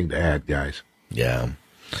have anything to add, guys. Yeah.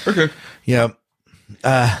 Okay. Yeah.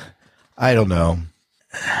 I don't know.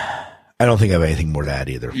 I don't think I have anything more to add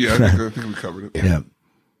either. Yeah, I think we covered it. Yeah.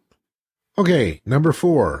 Okay, number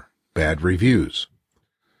 4, bad reviews.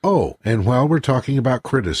 Oh, and while we're talking about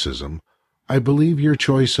criticism, I believe your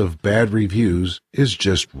choice of bad reviews is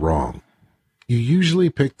just wrong. You usually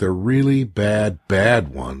pick the really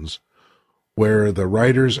bad ones, where the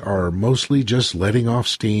writers are mostly just letting off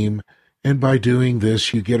steam, and by doing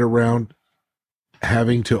this you get around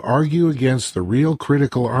having to argue against the real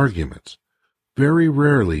critical arguments. Very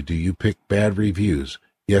rarely do you pick bad reviews.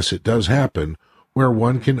 Yes, it does happen, where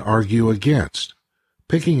one can argue against.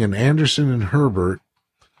 Picking an Anderson and Herbert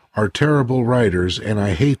are terrible writers and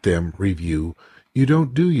I hate them review, you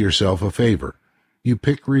don't do yourself a favor. You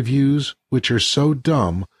pick reviews which are so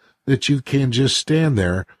dumb that you can just stand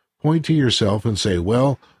there, point to yourself and say,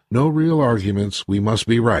 well, no real arguments, we must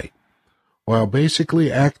be right, while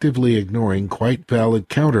basically actively ignoring quite valid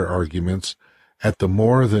counter-arguments at the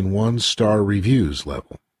more than 1-star reviews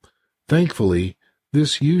level. Thankfully,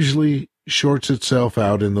 this usually sorts itself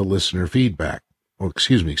out in the listener feedback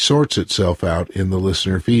podcast,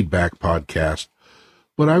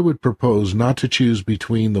 but I would propose not to choose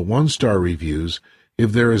between the 1-star reviews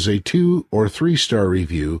if there is a 2 or 3-star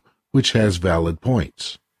review which has valid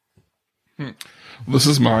points. This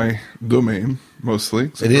is my domain, mostly.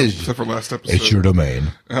 Except for last episode. It's your domain.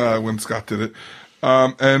 When Scott did it.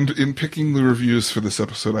 And in picking the reviews for this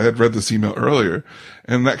episode, I had read this email earlier,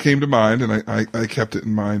 and that came to mind, and I kept it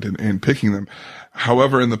in mind in picking them.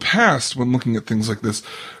 However, in the past, when looking at things like this,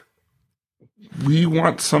 we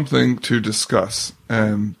want something to discuss.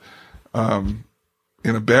 And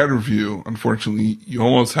in a bad review, unfortunately, you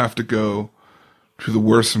almost have to go to the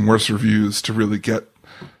worse and worse reviews to really get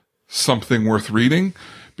something worth reading.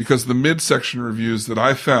 Because the midsection reviews that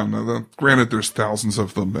I found, now, granted there's thousands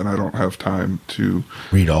of them, and I don't have time to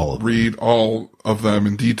read all of them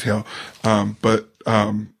in detail. But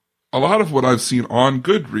a lot of what I've seen on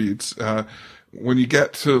Goodreads, when you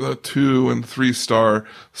get to the 2 and 3-star,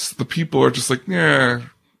 the people are just like, yeah,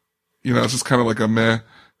 it's just kind of like a meh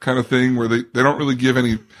kind of thing where they don't really give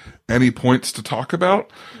any points to talk about.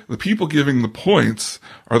 The people giving the points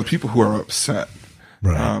are the people who are upset.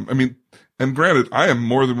 Right. And granted, I am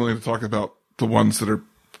more than willing to talk about the ones that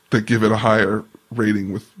give it a higher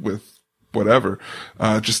rating with whatever.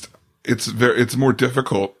 It's more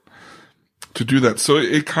difficult to do that. So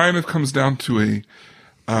it kind of comes down to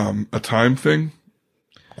a time thing,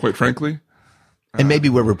 quite frankly. And maybe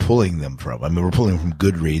where we're pulling them from. We're pulling them from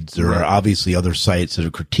Goodreads. There are obviously other sites that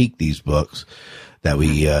have critiqued these books that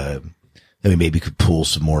we maybe could pull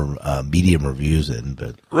some more medium reviews in,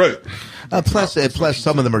 but right. Plus,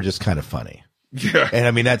 some of them are just kind of funny. Yeah,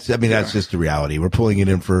 and that's just the reality. We're pulling it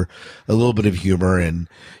in for a little bit of humor, and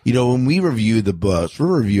when we review the books,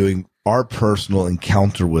 we're reviewing our personal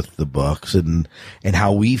encounter with the books and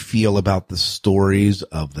how we feel about the stories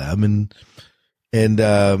of them, and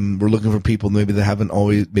we're looking for people maybe that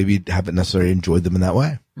haven't necessarily enjoyed them in that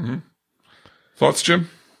way. Mm-hmm. Thoughts, Jim?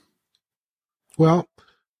 Well,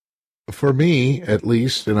 for me, at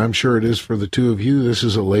least, and I'm sure it is for the two of you, this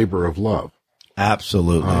is a labor of love.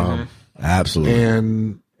 Absolutely.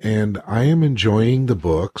 Absolutely. And I am enjoying the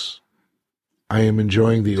books. I am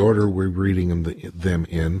enjoying the order we're reading them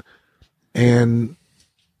in. And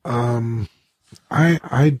I'm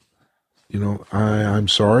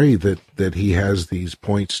sorry that he has these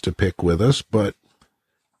points to pick with us, but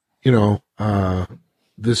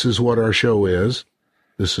this is what our show is.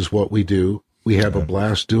 This is what we do. We have a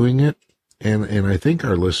blast doing it, and I think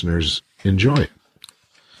our listeners enjoy it.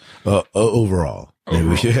 Overall.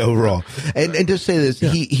 Overall. And to say this,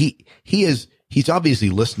 he's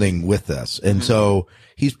obviously listening with us, and so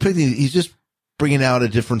he's just bringing out a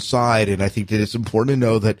different side. And I think that it's important to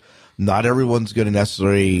know that Not everyone's going to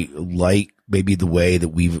necessarily like maybe the way that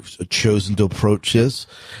we've chosen to approach this,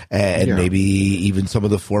 and maybe even some of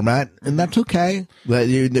the format, and that's okay.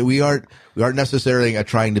 We aren't necessarily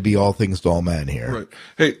trying to be all things to all men here. Right.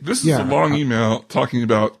 Hey, this is a long email talking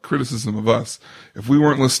about criticism of us. If we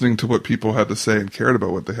weren't listening to what people had to say and cared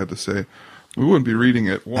about what they had to say, we wouldn't be reading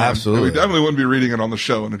it. Absolutely. And we definitely wouldn't be reading it on the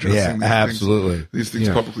show and addressing these things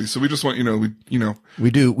publicly. So we just want,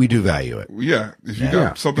 we do value it. Yeah. If you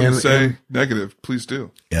got something to say negative, please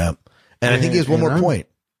do. Yeah. And I think he has one more point.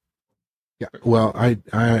 Yeah. Well, I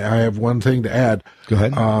have one thing to add. Go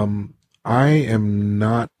ahead. I am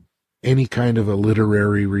not any kind of a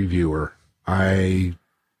literary reviewer.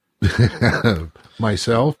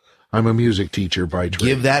 Myself, I'm a music teacher by trade.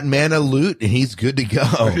 Give that man a lute and he's good to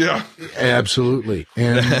go. Yeah. Absolutely.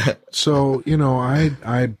 And so, I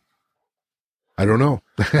don't know.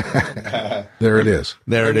 There it is.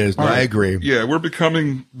 There it is. No, I agree. Yeah. We're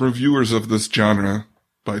becoming reviewers of this genre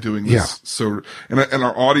by doing this. Yeah. So, and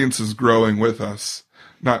our audience is growing with us,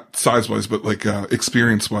 not size wise, but like,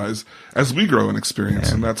 experience wise as we grow in experience.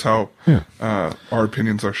 Yeah. And that's how, our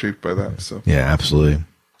opinions are shaped by that. So, yeah, absolutely.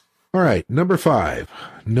 All right. Number 5,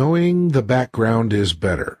 knowing the background is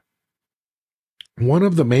better. One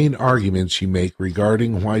of the main arguments you make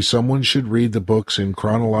regarding why someone should read the books in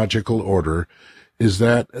chronological order is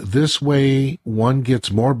that this way one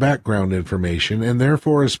gets more background information, and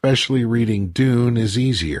therefore especially reading Dune is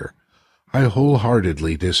easier. I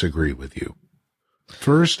wholeheartedly disagree with you.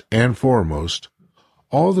 First and foremost,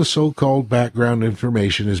 all the so-called background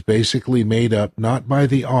information is basically made up not by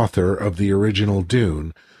the author of the original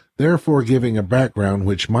Dune, therefore giving a background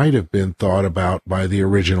which might have been thought about by the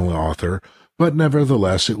original author, but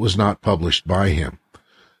nevertheless it was not published by him.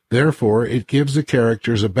 Therefore, it gives the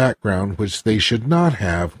characters a background which they should not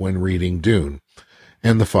have when reading Dune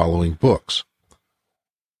and the following books.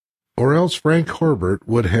 Or else Frank Herbert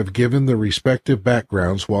would have given the respective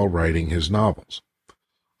backgrounds while writing his novels.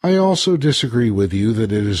 I also disagree with you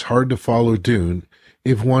that it is hard to follow Dune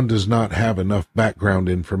if one does not have enough background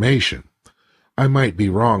information. I might be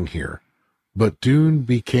wrong here, but Dune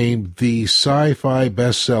became the sci-fi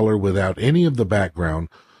bestseller without any of the background,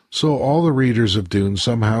 so all the readers of Dune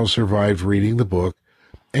somehow survived reading the book,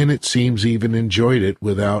 and it seems even enjoyed it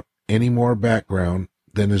without any more background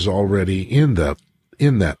than is already in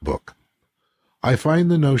that book. I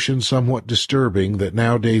find the notion somewhat disturbing that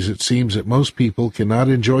nowadays it seems that most people cannot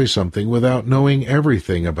enjoy something without knowing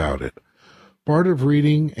everything about it. Part of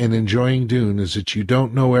reading and enjoying Dune is that you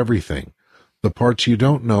don't know everything. The parts you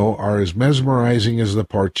don't know are as mesmerizing as the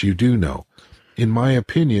parts you do know. In my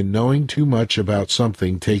opinion, knowing too much about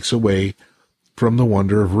something takes away from the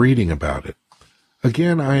wonder of reading about it.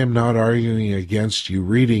 Again, I am not arguing against you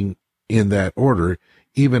reading in that order,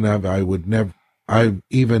 even if I would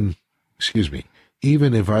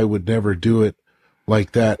never do it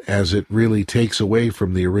like that, as it really takes away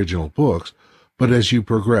from the original books. But as you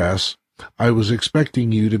progress, I was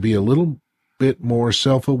expecting you to be a little bit more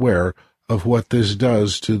self-aware of what this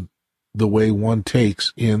does to the way one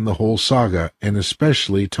takes in the whole saga, and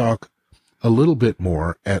especially talk a little bit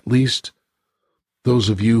more, at least those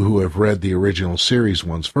of you who have read the original series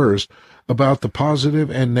ones first, about the positive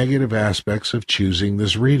and negative aspects of choosing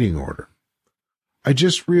this reading order. I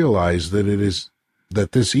just realized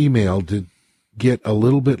that this email did get a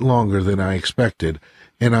little bit longer than I expected,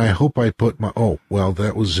 and I hope I put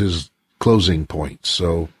that was his closing point,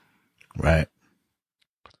 so. Right.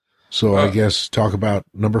 So I guess talk about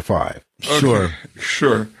number 5. Okay,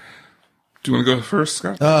 Sure. Do you want to go first,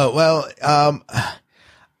 Scott?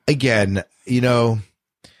 Again,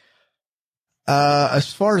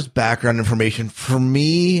 as far as background information, for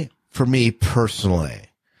me personally,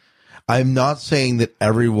 I'm not saying that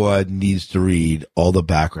everyone needs to read all the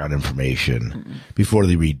background information before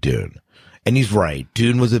they read Dune. And he's right.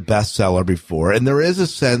 Dune was a bestseller before. And there is a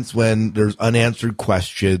sense when there's unanswered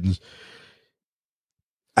questions.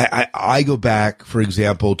 I go back, for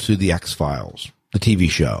example, to the X-Files, the TV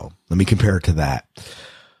show. Let me compare it to that.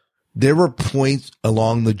 There were points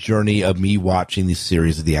along the journey of me watching the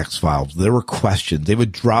series of the X-Files. There were questions. They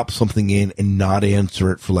would drop something in and not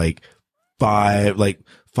answer it for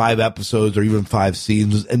five episodes or even 5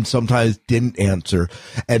 seasons, and sometimes didn't answer.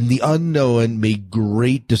 And the unknown made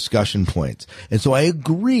great discussion points. And so I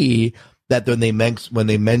agree that when they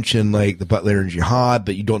mention like the Butlerian Jihad,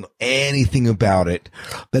 but you don't know anything about it,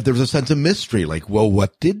 that there's a sense of mystery. Like, well,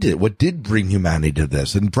 what did bring humanity to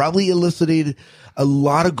this? And probably elicited a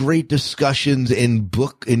lot of great discussions in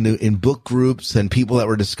book groups and people that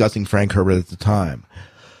were discussing Frank Herbert at the time.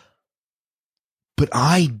 But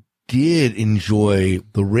I did enjoy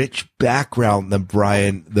the rich background that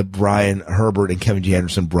Brian Herbert and Kevin G.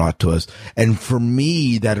 Anderson brought to us. And for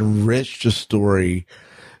me, that enriched the story,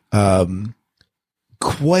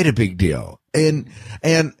 quite a big deal. And,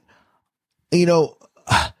 you know,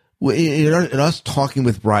 in us talking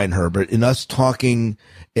with Brian Herbert, in us talking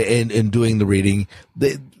and doing the reading,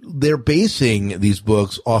 they're basing these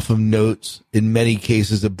books off of notes in many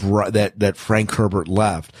cases that Frank Herbert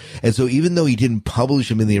left. And so even though he didn't publish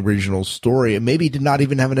them in the original story, and maybe he did not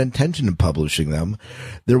even have an intention of publishing them,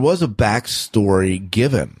 there was a backstory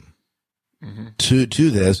given to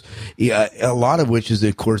this, a lot of which is,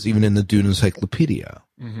 of course, even in the Dune Encyclopedia.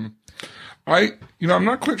 Mm-hmm. I'm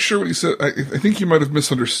not quite sure what he said. I think he might have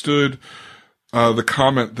misunderstood the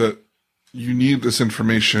comment that you need this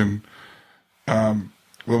information when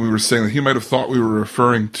we were saying that. He might have thought we were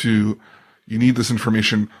referring to you need this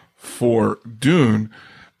information for Dune.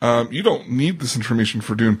 You don't need this information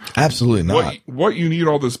for Dune. Absolutely not. What you need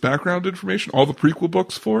all this background information, all the prequel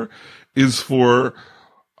books for, is for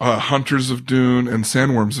Hunters of Dune and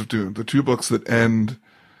Sandworms of Dune, the two books that end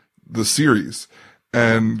the series.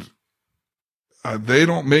 And they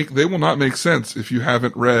will not make sense if you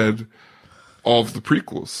haven't read all of the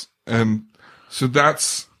prequels. And so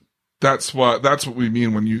that's what we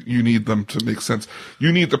mean when you need them to make sense.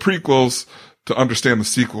 You need the prequels to understand the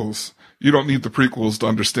sequels. You don't need the prequels to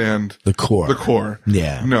understand the core.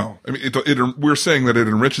 Yeah. No. I mean, we're saying that it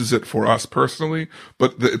enriches it for us personally,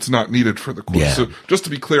 but it's not needed for the core. Yeah. So just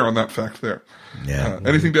to be clear on that fact there. Yeah.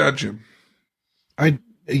 Anything to add, Jim?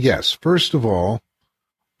 Yes. First of all,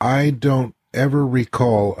 I don't ever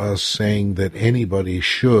recall us saying that anybody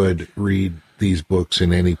should read these books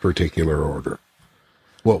in any particular order.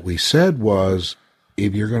 What we said was,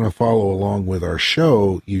 if you're going to follow along with our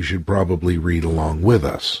show, you should probably read along with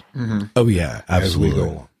us. Mm-hmm. Oh yeah, absolutely. As we go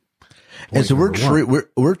along. And so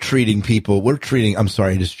we're treating people. I'm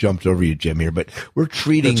sorry, I just jumped over you, Jim, here, but we're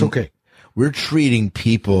treating. That's okay. We're treating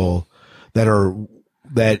people that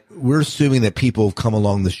we're assuming that people have come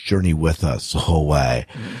along this journey with us the whole way.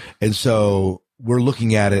 Mm-hmm. And so we're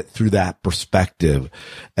looking at it through that perspective.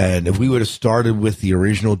 And if we would have started with the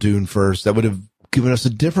original Dune first, that would have given us a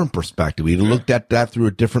different perspective. We'd have looked at that through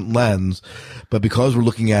a different lens. But because we're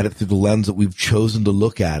looking at it through the lens that we've chosen to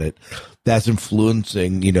look at it, that's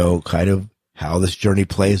influencing, kind of how this journey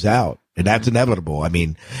plays out. And that's inevitable. I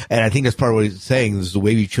mean, and I think that's part of what he's saying is the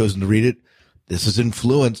way we've chosen to read it. This has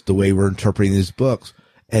influenced the way we're interpreting these books.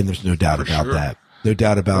 And there's no doubt about that. No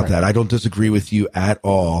doubt about that. I don't disagree with you at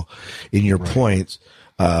all in your points.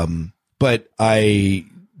 But I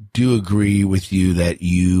do agree with you that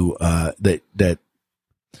you, that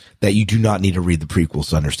you do not need to read the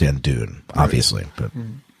prequels to understand Dune, obviously. But.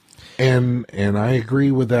 And I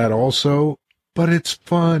agree with that also, but it's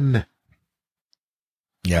fun.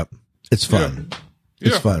 Yep. It's fun. Yeah.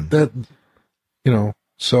 It's fun. That,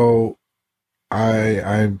 so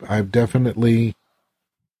I definitely,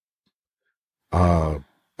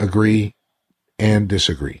 agree and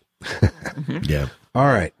disagree. Yeah. All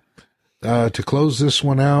right. To close this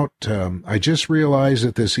one out, I just realized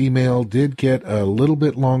that this email did get a little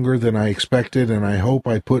bit longer than I expected, and I hope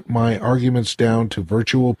I put my arguments down to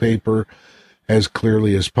virtual paper as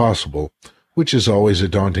clearly as possible, which is always a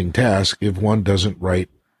daunting task if one doesn't write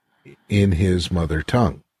in his mother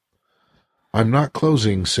tongue. I'm not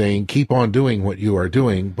closing saying keep on doing what you are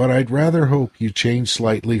doing, but I'd rather hope you change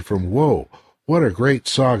slightly from whoa, what a great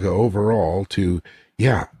saga overall to,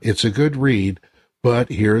 yeah, it's a good read, but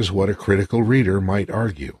here's what a critical reader might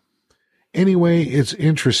argue. Anyway, it's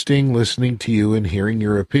interesting listening to you and hearing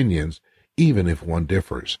your opinions, even if one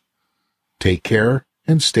differs. Take care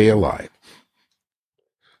and stay alive.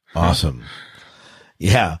 Awesome.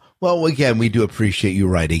 Yeah. Well, again, we do appreciate you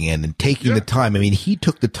writing in and taking the time. I mean, he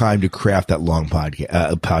took the time to craft that long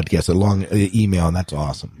podcast, a long email, and that's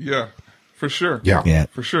awesome. Yeah, for sure. Yeah.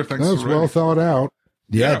 For sure. Thanks. That was well thought out.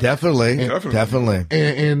 Yeah, definitely. Definitely.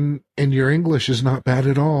 And your English is not bad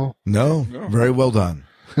at all. No. Very well done.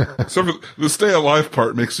 So the stay alive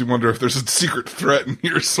part makes you wonder if there's a secret threat in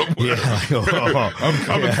here somewhere. Yeah. I'm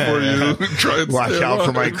coming for you. Try and watch stay out alive.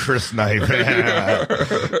 for my Chris knife.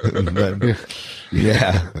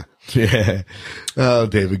 Yeah. Oh,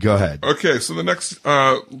 David, go ahead. Okay, so the next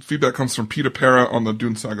feedback comes from Peter Pera on the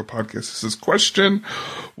Dune Saga podcast. He says, question,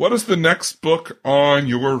 what is the next book on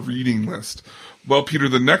your reading list? Well, Peter,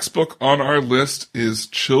 the next book on our list is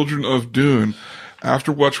Children of Dune,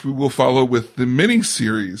 after which we will follow with the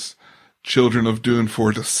mini-series Children of Dune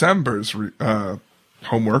for December's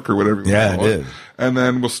homework or whatever you want to call it. And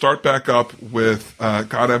then we'll start back up with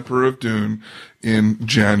God Emperor of Dune in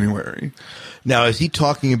January. Now, is he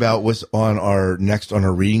talking about what's on our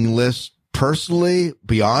reading list personally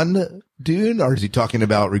beyond Dune, or is he talking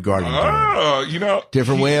about regarding Dune?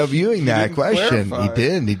 Different way of viewing that question. Clarify. He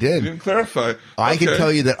did. He didn't clarify. I can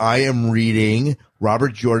tell you that I am reading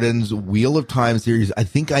Robert Jordan's Wheel of Time series. I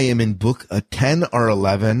think I am in book 10 or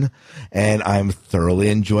 11, and I'm thoroughly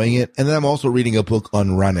enjoying it. And then I'm also reading a book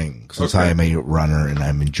on running, since I am a runner, and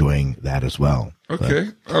I'm enjoying that as well. Okay.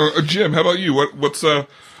 Jim, how about you? What's on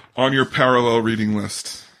your parallel reading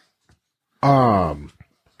list?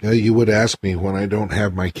 You would ask me when I don't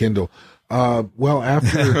have my Kindle. Well,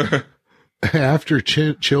 after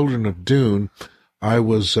Children of Dune, I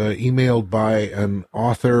was emailed by an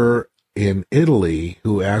author in Italy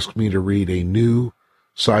who asked me to read a new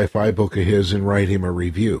sci-fi book of his and write him a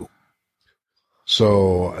review.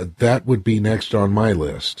 So that would be next on my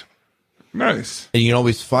list. Nice. And you can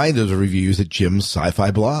always find those reviews at Jim's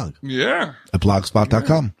sci-fi blog. Yeah. At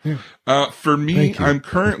blogspot.com. Yeah. For me, I'm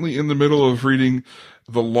currently in the middle of reading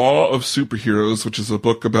The Law of Superheroes, which is a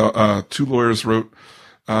book about two lawyers wrote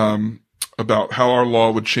about how our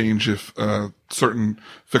law would change if certain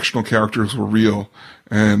fictional characters were real,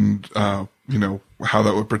 and how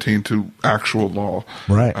that would pertain to actual law.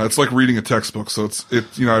 Right. It's like reading a textbook, so it's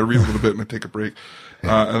I read a little bit and I take a break.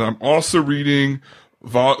 And I'm also reading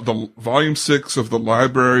the volume 6 of the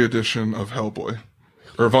library edition of Hellboy,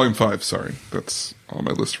 or volume 5. Sorry, that's on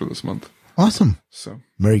my list for this month. Awesome. So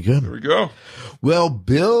very good. There we go. Well,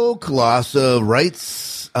 Bill Colassa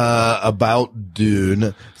writes about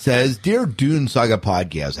Dune, says, Dear Dune Saga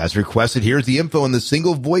Podcast, as requested, here's the info on the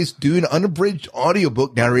single-voice Dune unabridged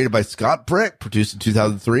audiobook narrated by Scott Brick, produced in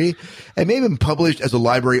 2003, and may have been published as a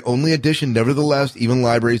library-only edition. Nevertheless, even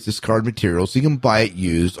libraries discard material, so you can buy it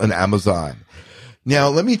used on Amazon. Now,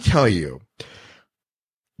 let me tell you,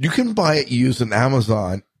 you can buy it used on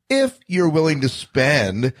Amazon if you're willing to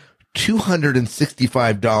spend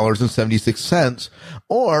 $265.76,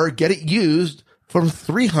 or get it used for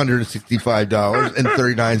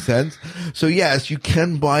 $365.39. So yes, you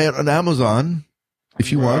can buy it on Amazon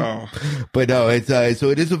if you want, but no, it's,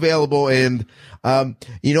 so it is available. And,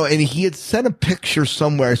 and he had sent a picture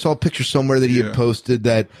somewhere. I saw a picture somewhere that he had posted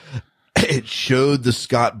that it showed the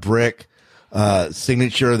Scott Brick,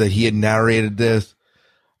 signature that he had narrated this.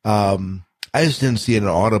 I just didn't see it in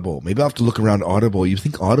Audible. Maybe I'll have to look around Audible. You'd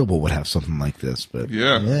think Audible would have something like this, but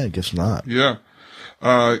I guess not. Yeah.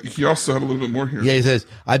 He also had a little bit more here. Yeah, he says,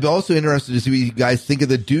 I'd be also interested to see what you guys think of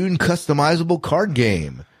the Dune customizable card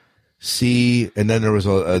game. See, and then there's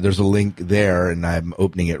a link there, and I'm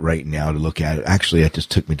opening it right now to look at it. Actually, it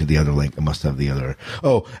just took me to the other link. I must have the other.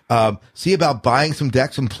 See about buying some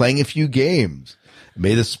decks and playing a few games.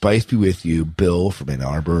 May the spice be with you, Bill from Ann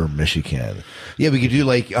Arbor, Michigan. Yeah, we could do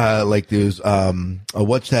like those,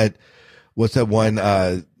 what's that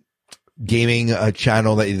one, gaming,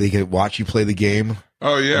 channel that they can watch you play the game?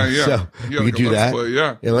 Oh, yeah. So we could do that. Play,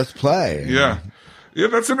 yeah, let's play. Yeah,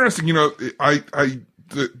 that's interesting.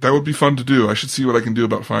 That would be fun to do. I should see what I can do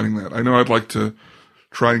about finding that. I know I'd like to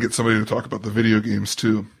try and get somebody to talk about the video games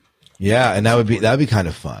too. Yeah, and that'd be kind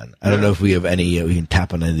of fun. I don't know if we have any, we can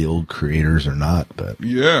tap on any of the old creators or not, but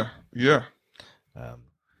yeah.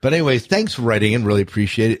 But anyways, thanks for writing in. Really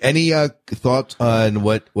appreciate it. Any thoughts on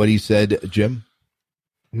what he said, Jim?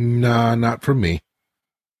 Nah, not from me.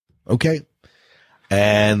 Okay,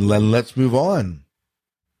 and let's move on.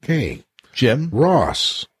 Okay, Jim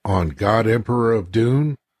Ross on God Emperor of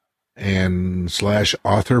Dune and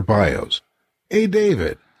 /author bios. Hey,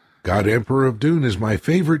 David. God Emperor of Dune is my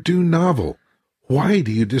favorite Dune novel. Why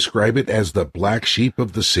do you describe it as the black sheep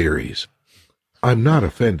of the series? I'm not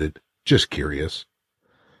offended, just curious.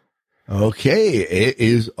 Okay, it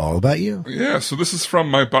is all about you. Yeah, so this is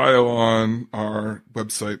from my bio on our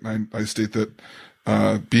website. And I state that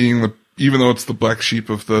even though it's the black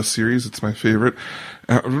sheep of the series, it's my favorite.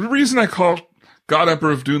 The reason I call God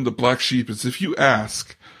Emperor of Dune the black sheep is if you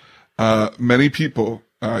ask many people,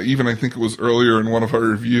 even I think it was earlier in one of our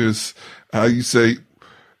reviews, you say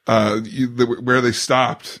where they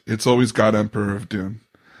stopped, it's always God Emperor of Dune.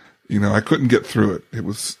 I couldn't get through it. It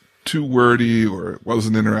was too wordy, or it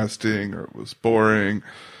wasn't interesting, or it was boring.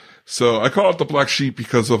 So I call it the black sheep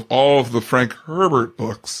because of all of the Frank Herbert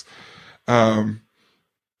books.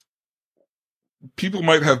 People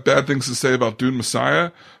might have bad things to say about Dune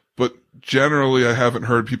Messiah, but generally I haven't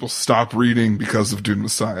heard people stop reading because of Dune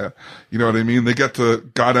Messiah. You know what I mean? They get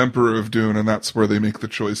to God Emperor of Dune, and that's where they make the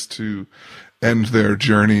choice to end their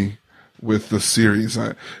journey with the series.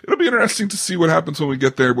 It'll be interesting to see what happens when we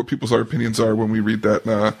get there, what people's opinions are when we read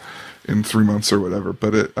that in 3 months or whatever.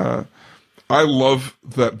 But I love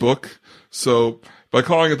that book. So by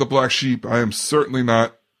calling it the Black Sheep, I am certainly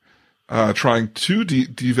not trying to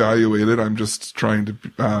devaluate it. I'm just trying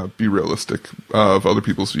to be realistic of other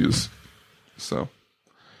people's views. So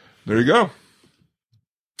there you go.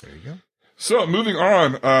 There you go. So moving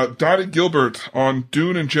on, Donnie Gilbert on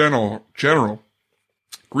Dune in general.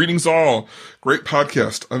 Greetings all. Great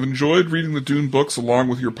podcast. I've enjoyed reading the Dune books along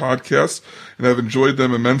with your podcast, and I've enjoyed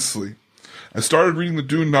them immensely. I started reading the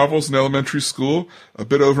Dune novels in elementary school, a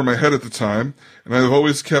bit over my head at the time, and I have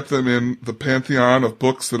always kept them in the pantheon of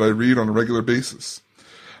books that I read on a regular basis.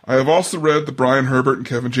 I have also read the Brian Herbert and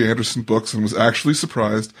Kevin J. Anderson books and was actually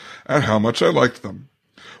surprised at how much I liked them.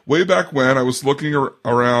 Way back when, I was looking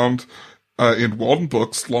around in Walden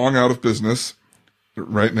Books, long out of business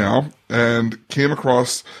right now, and came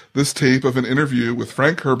across this tape of an interview with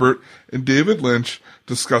Frank Herbert and David Lynch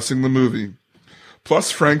discussing the movie, plus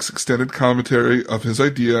Frank's extended commentary of his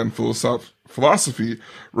idea and philosophy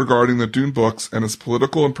regarding the Dune books and his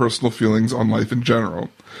political and personal feelings on life in general.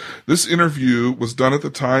 This interview was done at the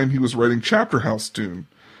time he was writing Chapter House Dune.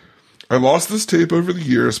 I lost this tape over the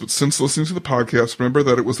years, but since listening to the podcast, remember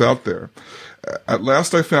that it was out there. At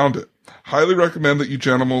last I found it. Highly recommend that you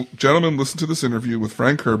gentlemen listen to this interview with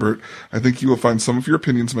Frank Herbert. I think you will find some of your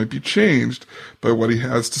opinions might be changed by what he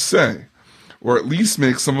has to say, or at least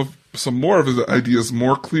make some more of his ideas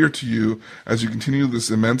more clear to you as you continue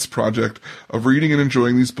this immense project of reading and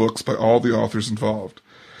enjoying these books by all the authors involved.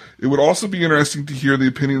 It would also be interesting to hear the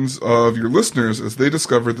opinions of your listeners as they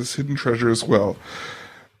discover this hidden treasure as well.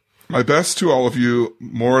 My best to all of you,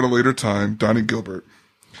 more at a later time, Donnie Gilbert.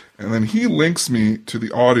 And then he links me to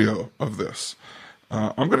the audio of this.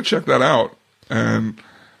 I'm going to check that out, and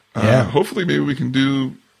hopefully maybe we can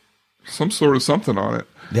do some sort of something on it.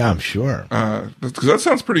 Yeah, I'm sure. Because that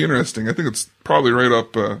sounds pretty interesting. I think it's probably right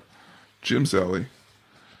up Jim's alley.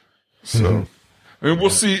 So, I mean,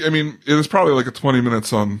 we'll see. I mean, it is probably like a 20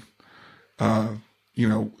 minutes on,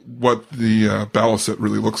 what the balisette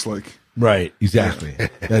really looks like. Right, exactly.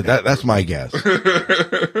 That's my guess.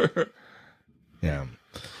 Yeah.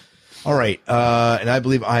 All right, and I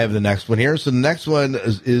believe I have the next one here. So the next one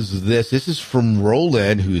is this. This is from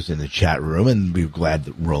Roland, who's in the chat room, and we're glad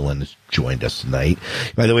that Roland has joined us tonight.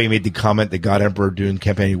 By the way, he made the comment that God Emperor Dune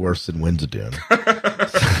can't be any worse than Winds of Dune.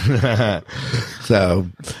 So,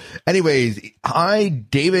 anyways, hi,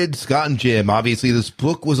 David, Scott, and Jim. Obviously, this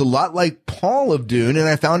book was a lot like Paul of Dune, and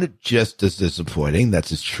I found it just as disappointing. That's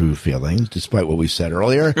his true feelings, despite what we said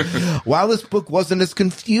earlier. While this book wasn't as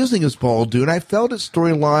confusing as Paul of Dune, I felt its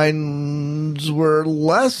storylines were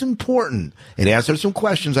less important. It answered some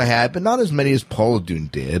questions I had, but not as many as Paul of Dune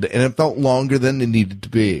did, and it felt longer than it needed to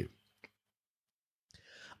be.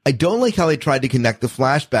 I don't like how they tried to connect the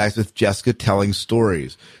flashbacks with Jessica telling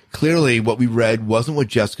stories. Clearly, what we read wasn't what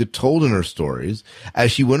Jessica told in her stories,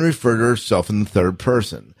 as she wouldn't refer to herself in the third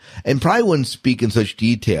person, and probably wouldn't speak in such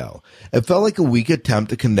detail. It felt like a weak attempt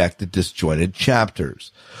to connect the disjointed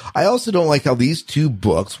chapters. I also don't like how these two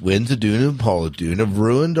books, Winds of Dune and Paul of Dune, have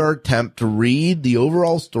ruined our attempt to read the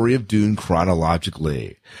overall story of Dune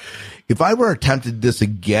chronologically. If I were attempted this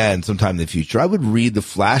again sometime in the future, I would read the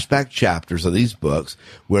flashback chapters of these books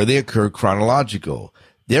where they occur chronological.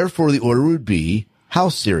 Therefore, the order would be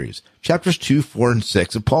House Series, Chapters 2, 4, and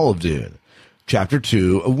 6 of Paul of Dune, Chapter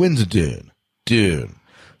 2 of Winds of Dune, Dune,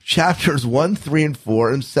 Chapters 1, 3, and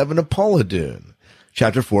 4, and 7 of Paul of Dune,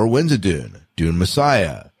 Chapter 4, Winds of Dune, Dune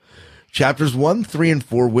Messiah, Chapters 1, 3, and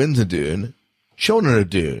 4, Winds of Dune, Children of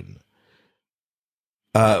Dune.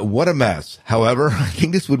 What a mess. However, I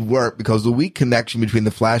think this would work because of the weak connection between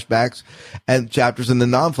the flashbacks and chapters and the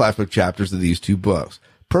non-flashback chapters of these two books.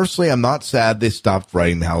 Personally, I'm not sad they stopped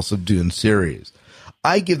writing the House of Dune series.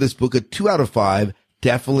 I give this book a 2 out of 5,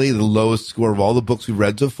 definitely the lowest score of all the books we've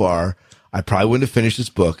read so far. I probably wouldn't have finished this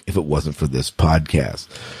book if it wasn't for this podcast.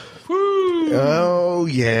 Oh,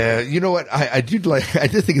 yeah. You know what? I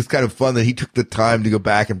just think it's kind of fun that he took the time to go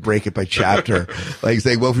back and break it by chapter. Like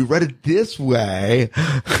saying, well, if we read it this way.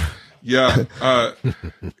 Yeah.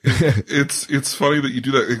 It's funny that you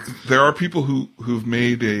do that. There are people who've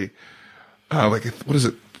made what is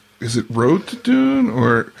it? Is it Road to Dune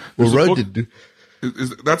or? Well, Road to Dune.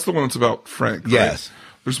 That's the one that's about Frank, right? Yes.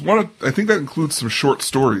 There's one, I think that includes some short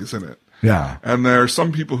stories in it. Yeah. And there are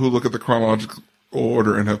some people who look at the chronological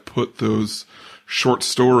order and have put those short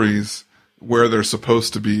stories where they're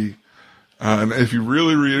supposed to be. And if you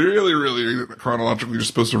really read it chronologically, you're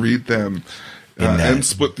supposed to read them and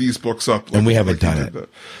split these books up. And we haven't done it. No.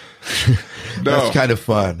 That's kind of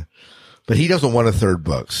fun. But he doesn't want a third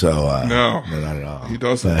book, so... No, not at all. He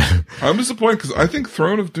doesn't. I'm disappointed because I think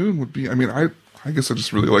Throne of Dune would be... I mean, I guess I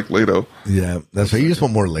just really like Leto. Yeah, that's right. You just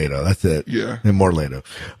want more Leto. That's it. Yeah. And more Leto.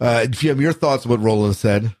 Jim, your thoughts on what Roland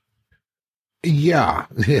said? Yeah.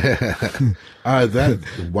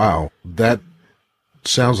 That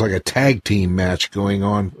sounds like a tag team match going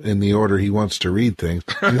on in the order he wants to read things.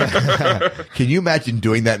 Can you imagine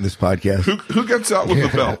doing that in this podcast? Who gets out with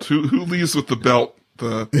the belt? Who leaves with the belt?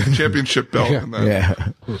 The championship belt. Yeah. And that.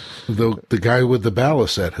 Yeah. The guy with the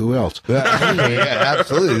ballast, who else? Yeah,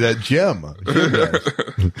 absolutely. That Jim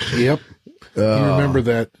does. Yep. You remember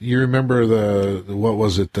that? You remember what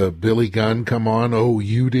was it? The Billy Gunn come on. Oh,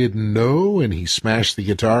 you didn't know? And he smashed the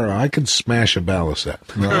guitar. I can smash a ballast.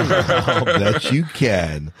 I'll bet you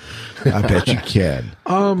can. I bet you can.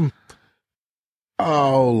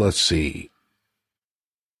 Oh, let's see.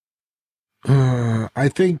 I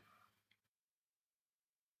think,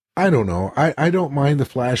 I don't know. I don't mind the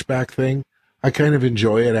flashback thing. I kind of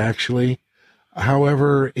enjoy it, actually.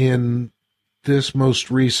 However, in this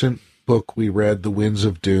most recent book we read, The Winds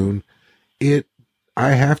of Dune, I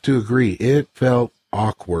have to agree, it felt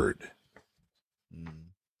awkward.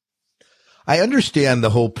 I understand the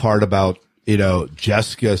whole part about,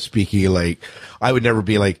 Jessica speaking like, I would never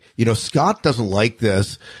be like, Scott doesn't like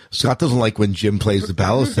this. Scott doesn't like when Jim plays the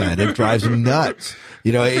balisad. It drives him nuts.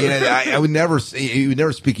 I would never, you would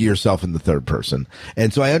never speak of yourself in the third person.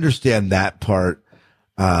 And so I understand that part.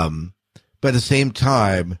 But at the same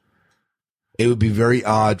time, it would be very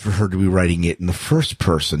odd for her to be writing it in the first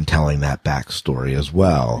person, telling that backstory as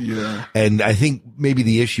well. Yeah. And I think maybe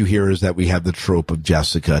the issue here is that we have the trope of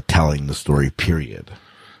Jessica telling the story, period.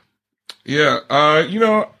 Yeah.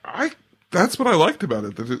 That's what I liked about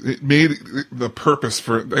it. That it made the purpose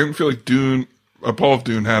for it. I didn't feel like Paul of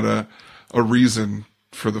Dune had a reason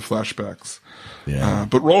for the flashbacks. Yeah.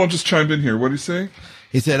 But Roland just chimed in here. What did he say?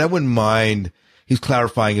 He said, I wouldn't mind. He's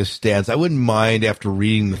clarifying his stance. I wouldn't mind after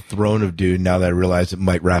reading The Throne of Dune, now that I realize it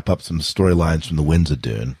might wrap up some storylines from The Winds of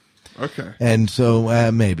Dune. Okay. And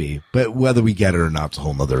so maybe, but whether we get it or not is a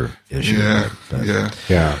whole nother issue. Yeah.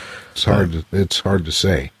 It's hard to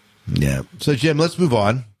say. Yeah. So Jim, let's move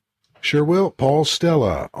on. Sure will. Paul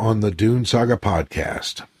Stella on the Dune Saga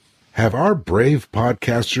Podcast. Have our brave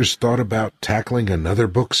podcasters thought about tackling another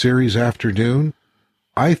book series after Dune?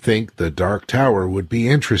 I think The Dark Tower would be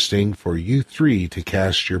interesting for you three to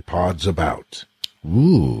cast your pods about.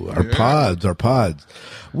 Ooh, our pods.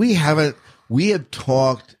 We have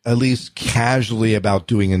talked at least casually about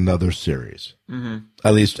doing another series. Mm-hmm.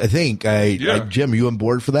 At least I think Jim, you on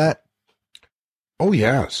board for that? Oh,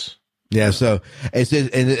 yes. Yeah. So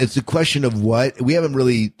it's a question of what we haven't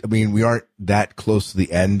really, we aren't that close to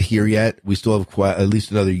the end here yet. We still have at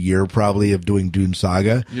least another year probably of doing Dune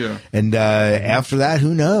Saga. Yeah. And, after that,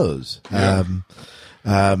 who knows? Yeah.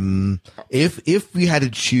 If we had to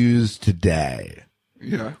choose today,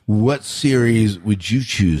 what series would you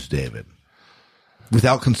choose, David?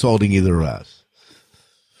 Without consulting either of us.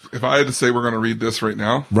 If I had to say we're going to read this right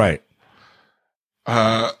now. Right.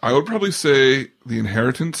 I would probably say the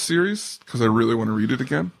Inheritance series because I really want to read it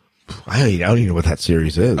again. I don't even know what that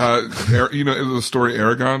series is. The story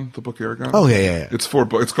Aragon, the book Aragon. Oh yeah. It's 4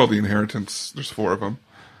 books. It's called The Inheritance. There's 4 of them,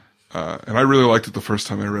 and I really liked it the first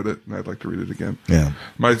time I read it, and I'd like to read it again. Yeah.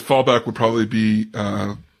 My fallback would probably be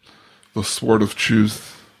the Sword of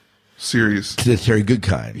Truth series. The Terry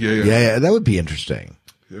Goodkind. Yeah. That would be interesting.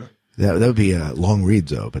 Yeah. That would be a long read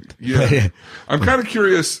though, but yeah. I'm kind of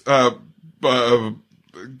curious.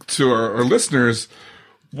 To our listeners,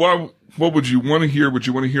 what would you want to hear? Would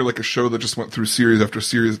you want to hear like a show that just went through series after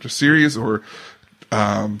series after series, or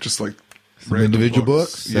just like some individual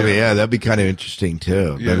books? Yeah. That'd be kind of interesting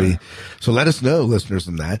too. Yeah. So let us know, listeners,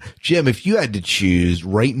 on that. Jim, if you had to choose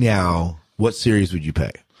right now, what series would you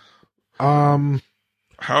pick? How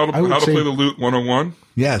to play the lute 101?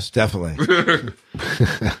 Yes, definitely.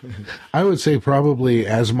 I would say probably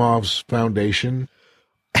Asimov's Foundation.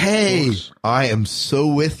 Hey, I am so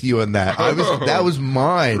with you on that. That was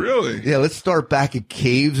mine. Really? Yeah, let's start back at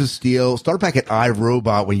Caves of Steel. Start back at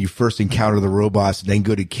iRobot when you first encounter the robots, and then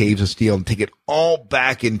go to Caves of Steel and take it all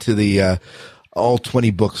back into the all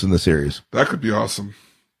 20 books in the series. That could be awesome.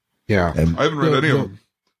 Yeah. And I haven't read any of them.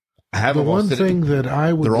 I haven't. The one thing that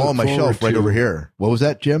I would they're all on my shelf right over here. What was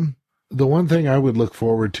that, Jim? The one thing I would look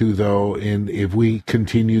forward to, though, and if we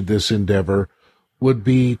continued this endeavor, would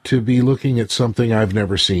be to be looking at something I've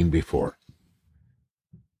never seen before.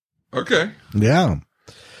 Okay. Yeah.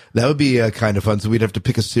 That would be kind of fun. So we'd have to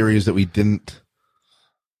pick a series that we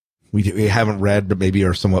haven't read, but maybe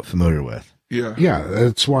are somewhat familiar with. Yeah. Yeah.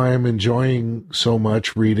 That's why I'm enjoying so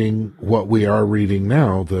much reading what we are reading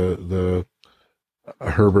now, the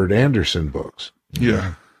Herbert Anderson books.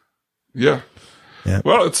 Yeah. Yeah. Yeah.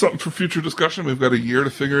 Well, it's something for future discussion. We've got a year to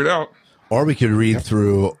figure it out. Or we could read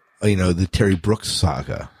through, the Terry Brooks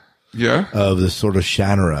saga. Yeah. Of the sort of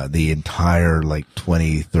Shannara, the entire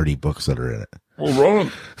 20, 30 books that are in it. Well,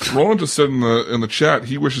 Roland just said in the chat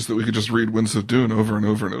he wishes that we could just read Winds of Dune over and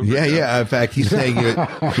over and over. Yeah, again. yeah. In fact, he's saying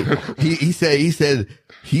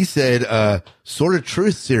he said Sword of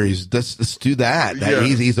Truth series. Let's do that. Yeah.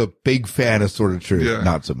 He's a big fan of Sword of Truth. Yeah.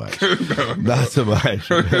 Not so much. No. Not so much.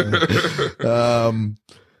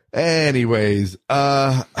 Anyways,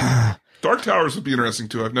 Dark Towers would be interesting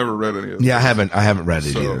too. I've never read any of them. yeah, I haven't read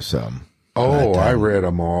it either. So. Oh, I read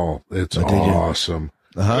them all. It's did you? awesome.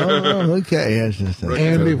 Oh, okay.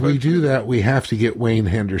 And if we do that, we have to get Wayne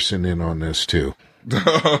Henderson in on this too.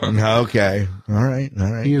 Okay. All right.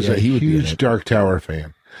 He is a would be in huge it. Dark Tower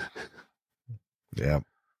fan. Yeah.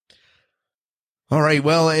 All right.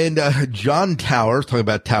 Well, and John Towers, talking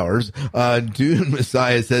about towers, Dune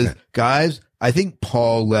Messiah says, guys, I think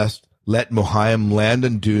Paul let Mohiam land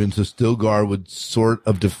on Dune so Stilgar would sort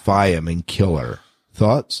of defy him and kill her.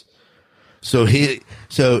 Thoughts? So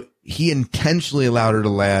he intentionally allowed her to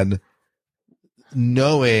land,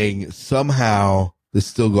 knowing somehow the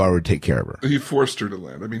Stilgar would take care of her. He forced her to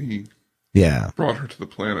land. I mean, he brought her to the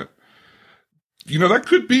planet. That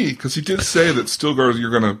could be, because he did say that Stilgar,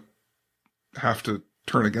 you're going to have to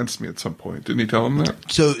turn against me at some point. Didn't he tell him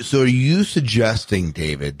that? So are you suggesting,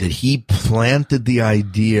 David, that he planted the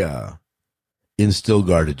idea in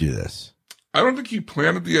Stilgar to do this? I don't think he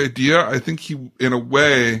planted the idea. I think he, in a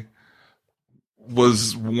way,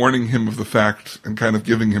 was warning him of the fact and kind of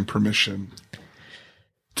giving him permission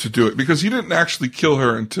to do it, because he didn't actually kill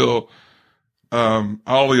her until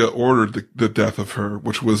Alia ordered the death of her,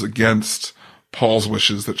 which was against Paul's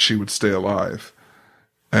wishes that she would stay alive.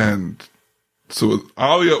 And so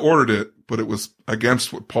Alia ordered it, but it was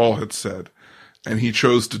against what Paul had said, and he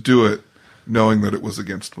chose to do it knowing that it was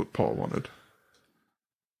against what Paul wanted.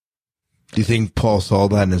 Do you think Paul saw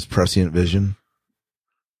that in his prescient vision?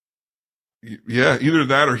 Yeah, either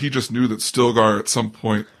that or he just knew that Stilgar at some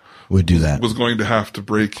point Would do that. was going to have to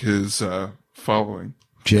break his following.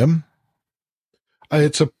 Jim?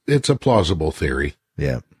 It's a plausible theory.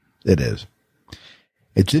 Yeah, it is.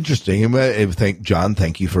 It's interesting.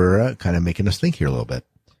 Thank you for kind of making us think here a little bit.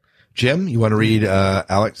 Jim, you want to read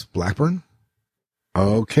Alex Blackburn?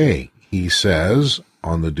 Okay. He says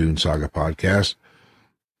on the Dune Saga podcast,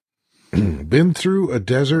 been through a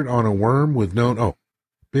desert on a worm with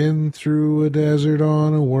been through a desert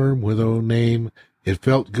on a worm with no name. It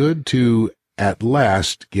felt good to, at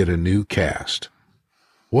last, get a new cast.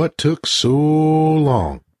 What took so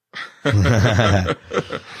long?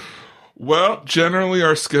 Well, generally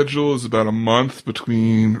our schedule is about a month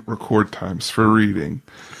between record times for reading.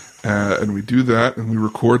 And we do that, and we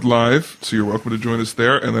record live, so you're welcome to join us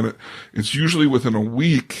there. And then it's usually within a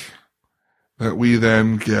week that we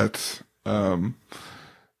then get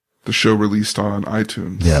the show released on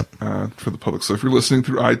iTunes for the public. So if you're listening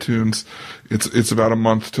through iTunes, it's about a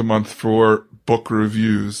month to month for book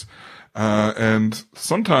reviews. And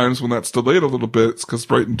sometimes when that's delayed a little bit, it's because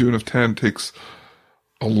writing Dune of 10 takes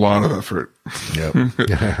a lot of effort. Yep.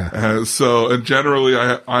 And generally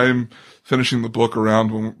I'm finishing the book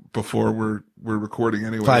around before we're recording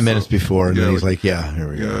anyway. 5 minutes before, and then he's like, yeah, here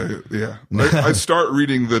we go. Yeah. I start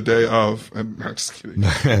reading the day of, and I'm just kidding.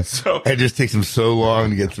 So it just takes him so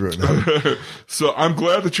long to get through it. So I'm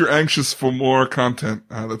glad that you're anxious for more content.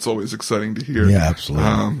 That's always exciting to hear. Yeah,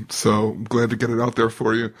 absolutely. So I'm glad to get it out there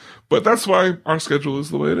for you. But that's why our schedule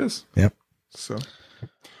is the way it is. Yep. So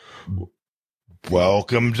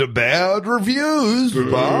welcome to Bad Reviews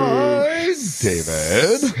by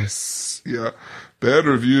David. Yeah, bad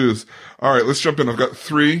reviews. All right, let's jump in. I've got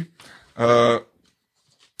 3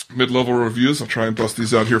 mid-level reviews. I'll try and bust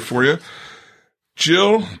these out here for you.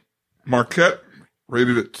 Jill Marquette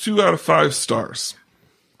rated it 2 out of 5 stars.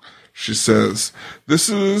 She says, "This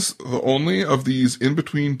is the only of these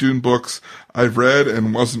in-between Dune books I've read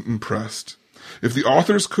and wasn't impressed. If the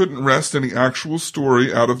authors couldn't wrest any actual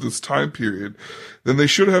story out of this time period, then they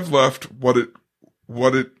should have left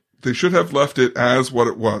they should have left it as what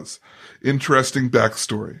it was. Interesting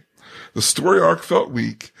backstory. The story arc felt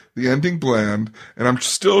weak, the ending bland, and I'm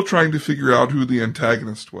still trying to figure out who the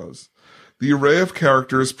antagonist was. The array of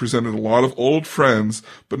characters presented a lot of old friends,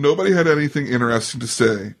 but nobody had anything interesting to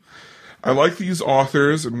say. I like these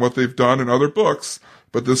authors and what they've done in other books,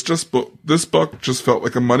 but this book just felt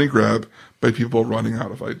like a money grab by people running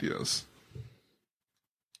out of ideas."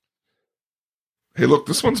 Hey, look,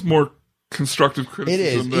 this one's more constructive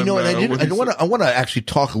criticism. It is. Than, I want to actually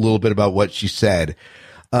talk a little bit about what she said.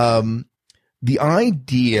 The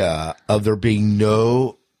idea of there being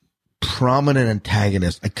no prominent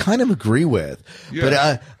antagonist, I kind of agree with.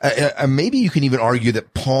 Yeah. But maybe you can even argue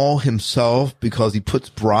that Paul himself, because he puts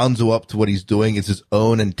Bronzo up to what he's doing, is his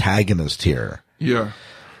own antagonist here. Yeah.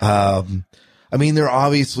 I mean, they're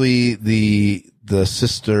obviously the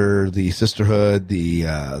sisterhood, the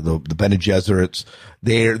Bene Gesserits.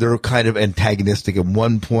 They're kind of antagonistic at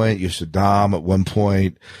one point. You're Saddam at one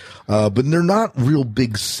point. But they're not real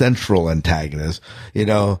big central antagonists. You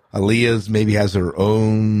know, Aliyah's maybe has her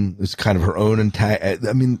own, it's kind of her own antagonist.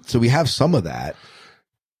 I mean, so we have some of that.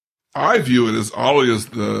 I view it as Alia's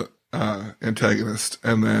the antagonist,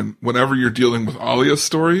 and then whenever you're dealing with Alia's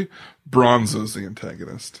story, Bronzo's the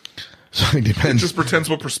antagonist. So it depends. It just pretends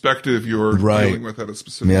what perspective you're dealing with at a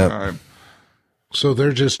specific time. So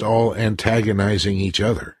they're just all antagonizing each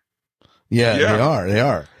other. Yeah, they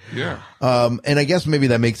are. Yeah. And I guess maybe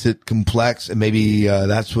that makes it complex, and maybe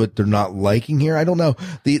that's what they're not liking here. I don't know.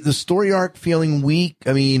 The story arc feeling weak.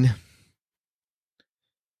 I mean,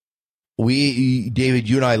 David,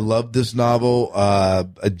 you and I loved this novel.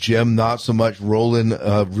 Jim, not so much. Roland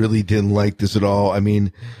really didn't like this at all. I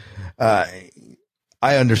mean,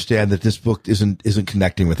 I understand that this book isn't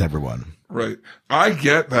connecting with everyone. Right. I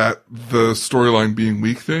get that the storyline being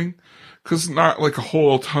weak thing, because not like a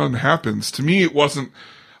whole ton happens. To me, it wasn't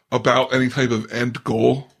about any type of end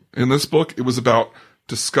goal in this book. It was about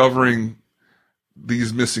discovering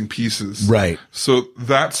these missing pieces. Right. So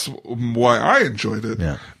that's why I enjoyed it.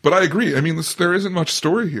 Yeah. But I agree. I mean, there isn't much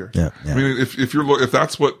story here. Yeah. I mean, if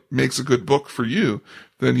that's what makes a good book for you,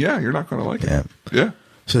 then yeah, you're not going to like it. Yeah.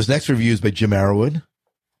 So his next review is by Jim Arrowwood.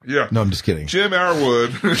 Yeah. No, I'm just kidding. Jim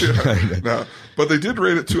Arrowwood. Yeah. No, but they did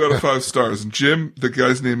rate it 2 out of 5 stars. And Jim, the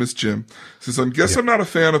guy's name is Jim, says, I'm not a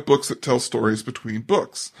fan of books that tell stories between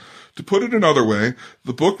books. To put it another way,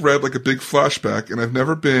 the book read like a big flashback, and I've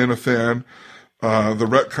never been a fan of the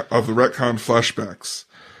retcon flashbacks.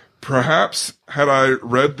 Perhaps had I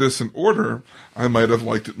read this in order, I might have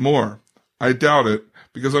liked it more. I doubt it,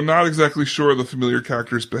 because I'm not exactly sure the familiar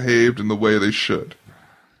characters behaved in the way they should.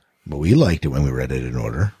 But we liked it when we read it in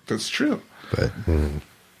order. That's true. But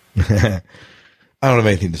I don't have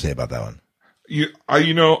anything to say about that one.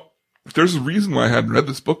 There's a reason why I hadn't read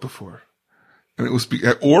this book before. And it was,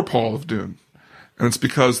 or Paul of Dune. And it's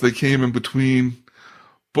because they came in between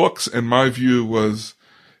books, and my view was,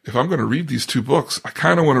 if I'm going to read these 2 books, I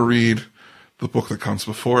kind of want to read the book that comes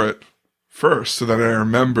before it first, so that I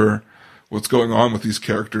remember what's going on with these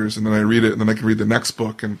characters, and then I read it, and then I can read the next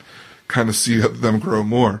book and kind of see them grow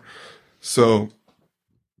more. So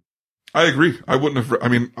I agree. I wouldn't have,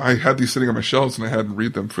 I had these sitting on my shelves and I hadn't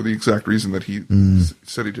read them for the exact reason that he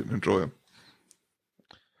said he didn't enjoy them.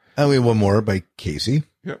 And we have one more by Casey.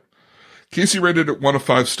 Yep. Casey rated it 1 of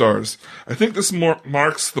 5 stars. I think this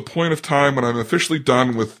marks the point of time when I'm officially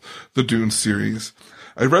done with the Dune series.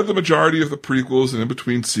 I read the majority of the prequels and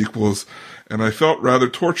in-between sequels, and I felt rather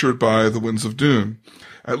tortured by The Winds of Dune.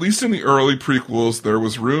 At least in the early prequels, there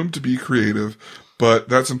was room to be creative, but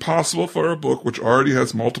that's impossible for a book which already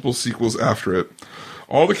has multiple sequels after it.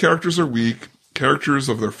 All the characters are weak, characters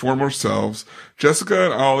of their former selves.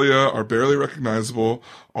 Jessica and Alia are barely recognizable.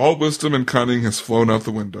 All wisdom and cunning has flown out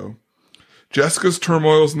the window. Jessica's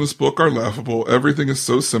turmoils in this book are laughable. Everything is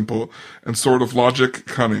so simple and sort of logic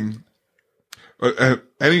cunning.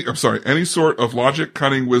 Any sort of logic,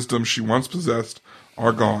 cunning, wisdom she once possessed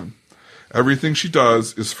are gone. Everything she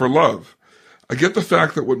does is for love. I get the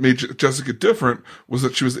fact that what made Jessica different was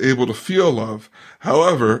that she was able to feel love.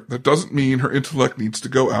 However, that doesn't mean her intellect needs to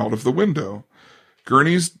go out of the window.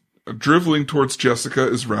 Gurney's driveling towards Jessica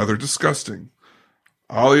is rather disgusting.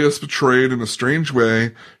 Alia is betrayed in a strange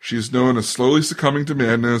way. She is known as slowly succumbing to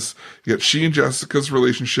madness, yet she and Jessica's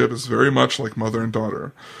relationship is very much like mother and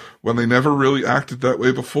daughter, when they never really acted that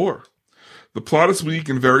way before. The plot is weak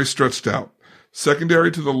and very stretched out.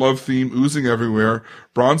 Secondary to the love theme oozing everywhere,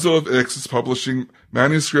 Bronzo of Ix is publishing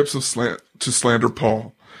manuscripts to slander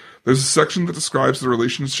Paul. There's a section that describes the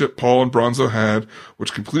relationship Paul and Bronzo had,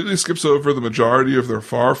 which completely skips over the majority of their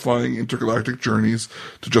far-flying intergalactic journeys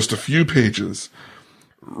to just a few pages.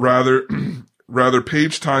 Rather,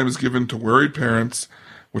 page time is given to worried parents,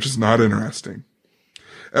 which is not interesting.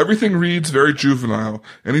 Everything reads very juvenile.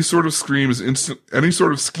 Any sort of scheme is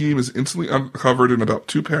instantly uncovered in about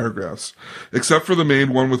 2 paragraphs, except for the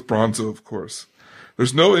main one with Bronzo, of course.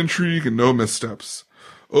 There's no intrigue and no missteps.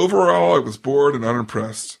 Overall, I was bored and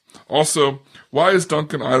unimpressed. Also, why is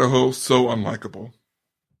Duncan Idaho so unlikable?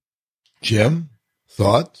 Jim,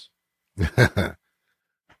 thoughts?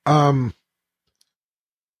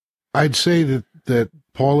 I'd say that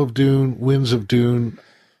Paul of Dune, Winds of Dune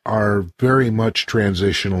are very much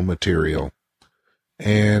transitional material.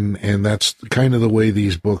 and that's kind of the way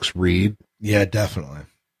these books read. Yeah, definitely.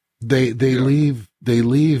 They leave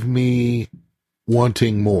me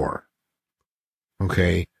wanting more.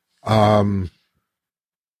 Okay. I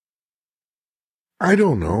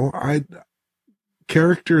don't know.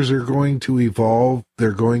 Characters are going to evolve,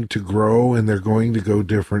 they're going to grow, and they're going to go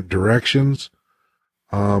different directions.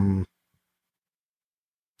 I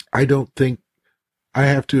don't think, I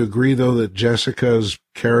have to agree though that Jessica's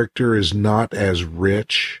character is not as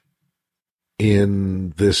rich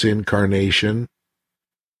in this incarnation.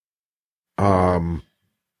 I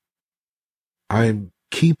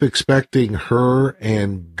keep expecting her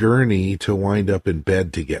and Gurney to wind up in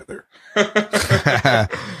bed together.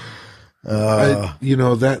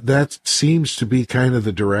 That seems to be kind of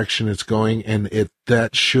the direction it's going, and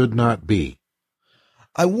that should not be.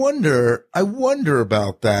 I wonder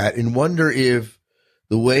about that, and wonder if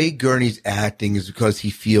the way Gurney's acting is because he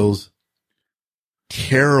feels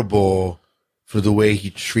terrible for the way he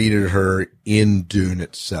treated her in Dune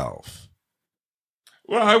itself.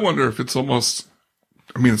 Well, I wonder if it's almost,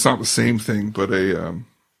 I mean, it's not the same thing, but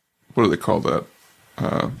what do they call that?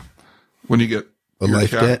 When you get a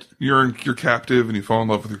life debt? You're captive and you fall in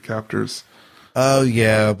love with your captors. Oh,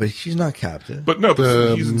 yeah, but she's not captive. But no,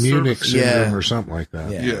 the he's in Munich service. syndrome or something like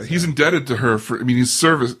that. Yeah, he's indebted to her for, I mean, he's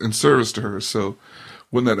in service to her, so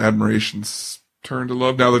wouldn't that admiration's turn to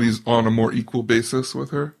love now that he's on a more equal basis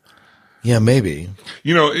with her? Yeah, maybe.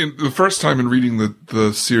 You know, in the first time in reading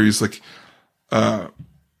the series, like,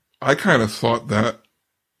 I kind of thought that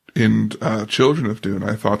in Children of Dune,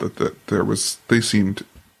 I thought that they seemed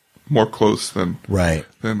more close than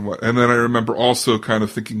what. And then I remember also kind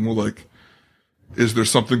of thinking, well, like, is there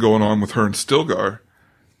something going on with her and Stilgar,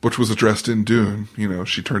 which was addressed in Dune? You know,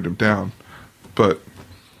 she turned him down, but.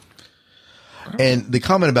 And the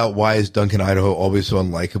comment about why is Duncan Idaho always so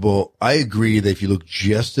unlikable, I agree that if you look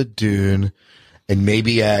just at Dune and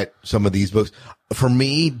maybe at some of these books, for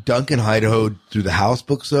me, Duncan Idaho through the House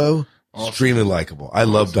books, though, extremely likable. I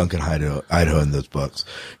love Duncan Idaho in those books.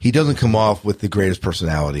 He doesn't come off with the greatest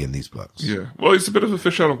personality in these books. Yeah. Well, he's a bit of a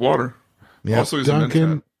fish out of water. Yeah. Also, he's a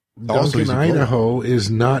mentat. Duncan Idaho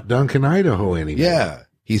is not Duncan Idaho anymore. Yeah.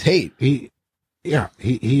 He's hate. He's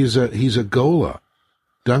a Gola.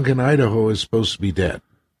 Duncan Idaho is supposed to be dead.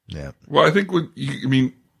 Yeah. Well, I think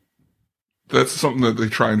that's something that they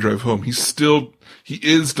try and drive home. He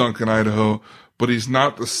is Duncan Idaho, but he's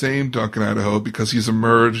not the same Duncan Idaho because he's a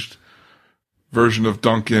merged version of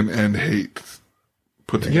Duncan and hate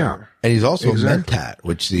put together. Yeah. And he's also a mentat,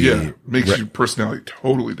 which makes your personality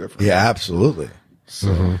totally different. Yeah, absolutely.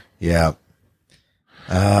 So, yeah.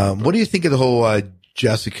 What do you think of the whole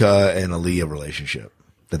Jessica and Aaliyah relationship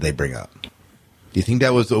that they bring up? Do you think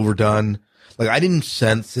that was overdone? Like, I didn't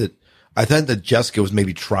sense it. I thought that Jessica was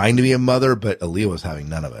maybe trying to be a mother, but Aaliyah was having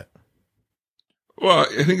none of it. Well,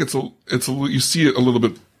 I think you see it a little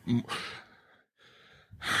bit.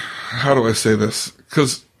 How do I say this?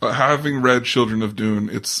 Because having read Children of Dune,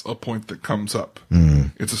 it's a point that comes up.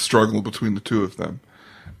 It's a struggle between the two of them.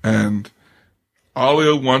 And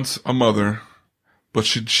Alia wants a mother, but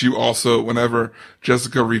she also, whenever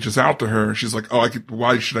Jessica reaches out to her, she's like,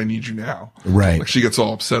 why should I need you now? Right. Like, she gets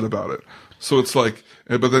all upset about it. So it's like,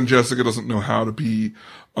 but then Jessica doesn't know how to be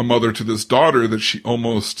a mother to this daughter that she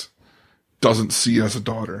almost doesn't see as a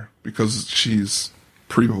daughter because she's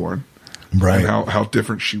preborn. Right. And how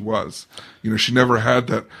different she was. You know, she never had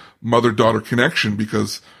that mother-daughter connection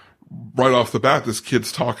because right off the bat, this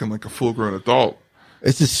kid's talking like a full-grown adult.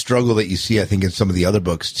 It's a struggle that you see, I think, in some of the other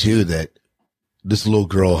books, too, that this little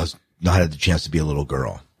girl has not had the chance to be a little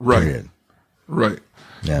girl. Right. Period. Right.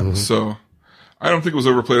 Yeah. Mm-hmm. So I don't think it was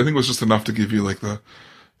overplayed. I think it was just enough to give you like the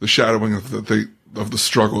shadowing of the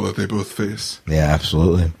struggle that they both face. Yeah,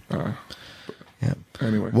 absolutely. Yeah.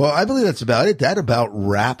 Anyway. Well, I believe that's about it. That about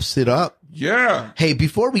wraps it up. Yeah. Hey,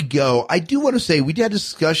 before we go, I do want to say we had a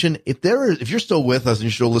discussion. If you're still with us and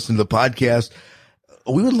you're still listening to the podcast,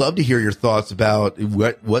 we would love to hear your thoughts about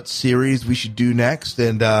what series we should do next.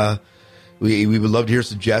 And, we would love to hear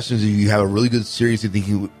suggestions. If you have a really good series that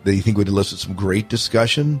you think would elicit some great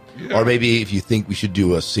discussion, or maybe if you think we should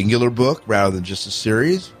do a singular book rather than just a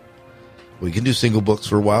series, we can do single books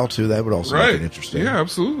for a while too. That would also make it interesting. Yeah,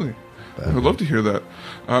 absolutely. I'd love to hear that.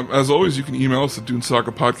 As always, you can email us at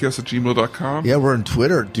dunesagapodcast@gmail.com. Yeah, we're on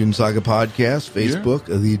Twitter at Dune Saga Podcast, Facebook,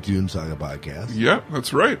 the Dune Saga Podcast. Yeah,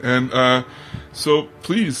 that's right. And so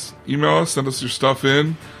please email us, send us your stuff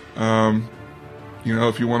in.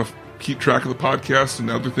 If you want to keep track of the podcast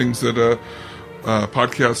and other things that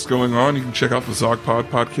podcasts going on, you can check out the Zog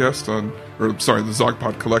Pod podcast the Zog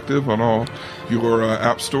Pod Collective on all your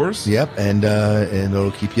app stores. Yep, and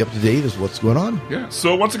it'll keep you up to date as what's going on. Yeah.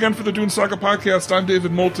 So once again, for the Dune Saga Podcast, I'm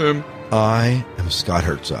David Moulton. I am Scott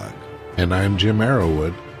Herzog. And I'm Jim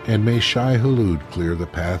Arrowwood, and may Shai Hulud clear the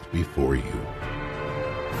path before you.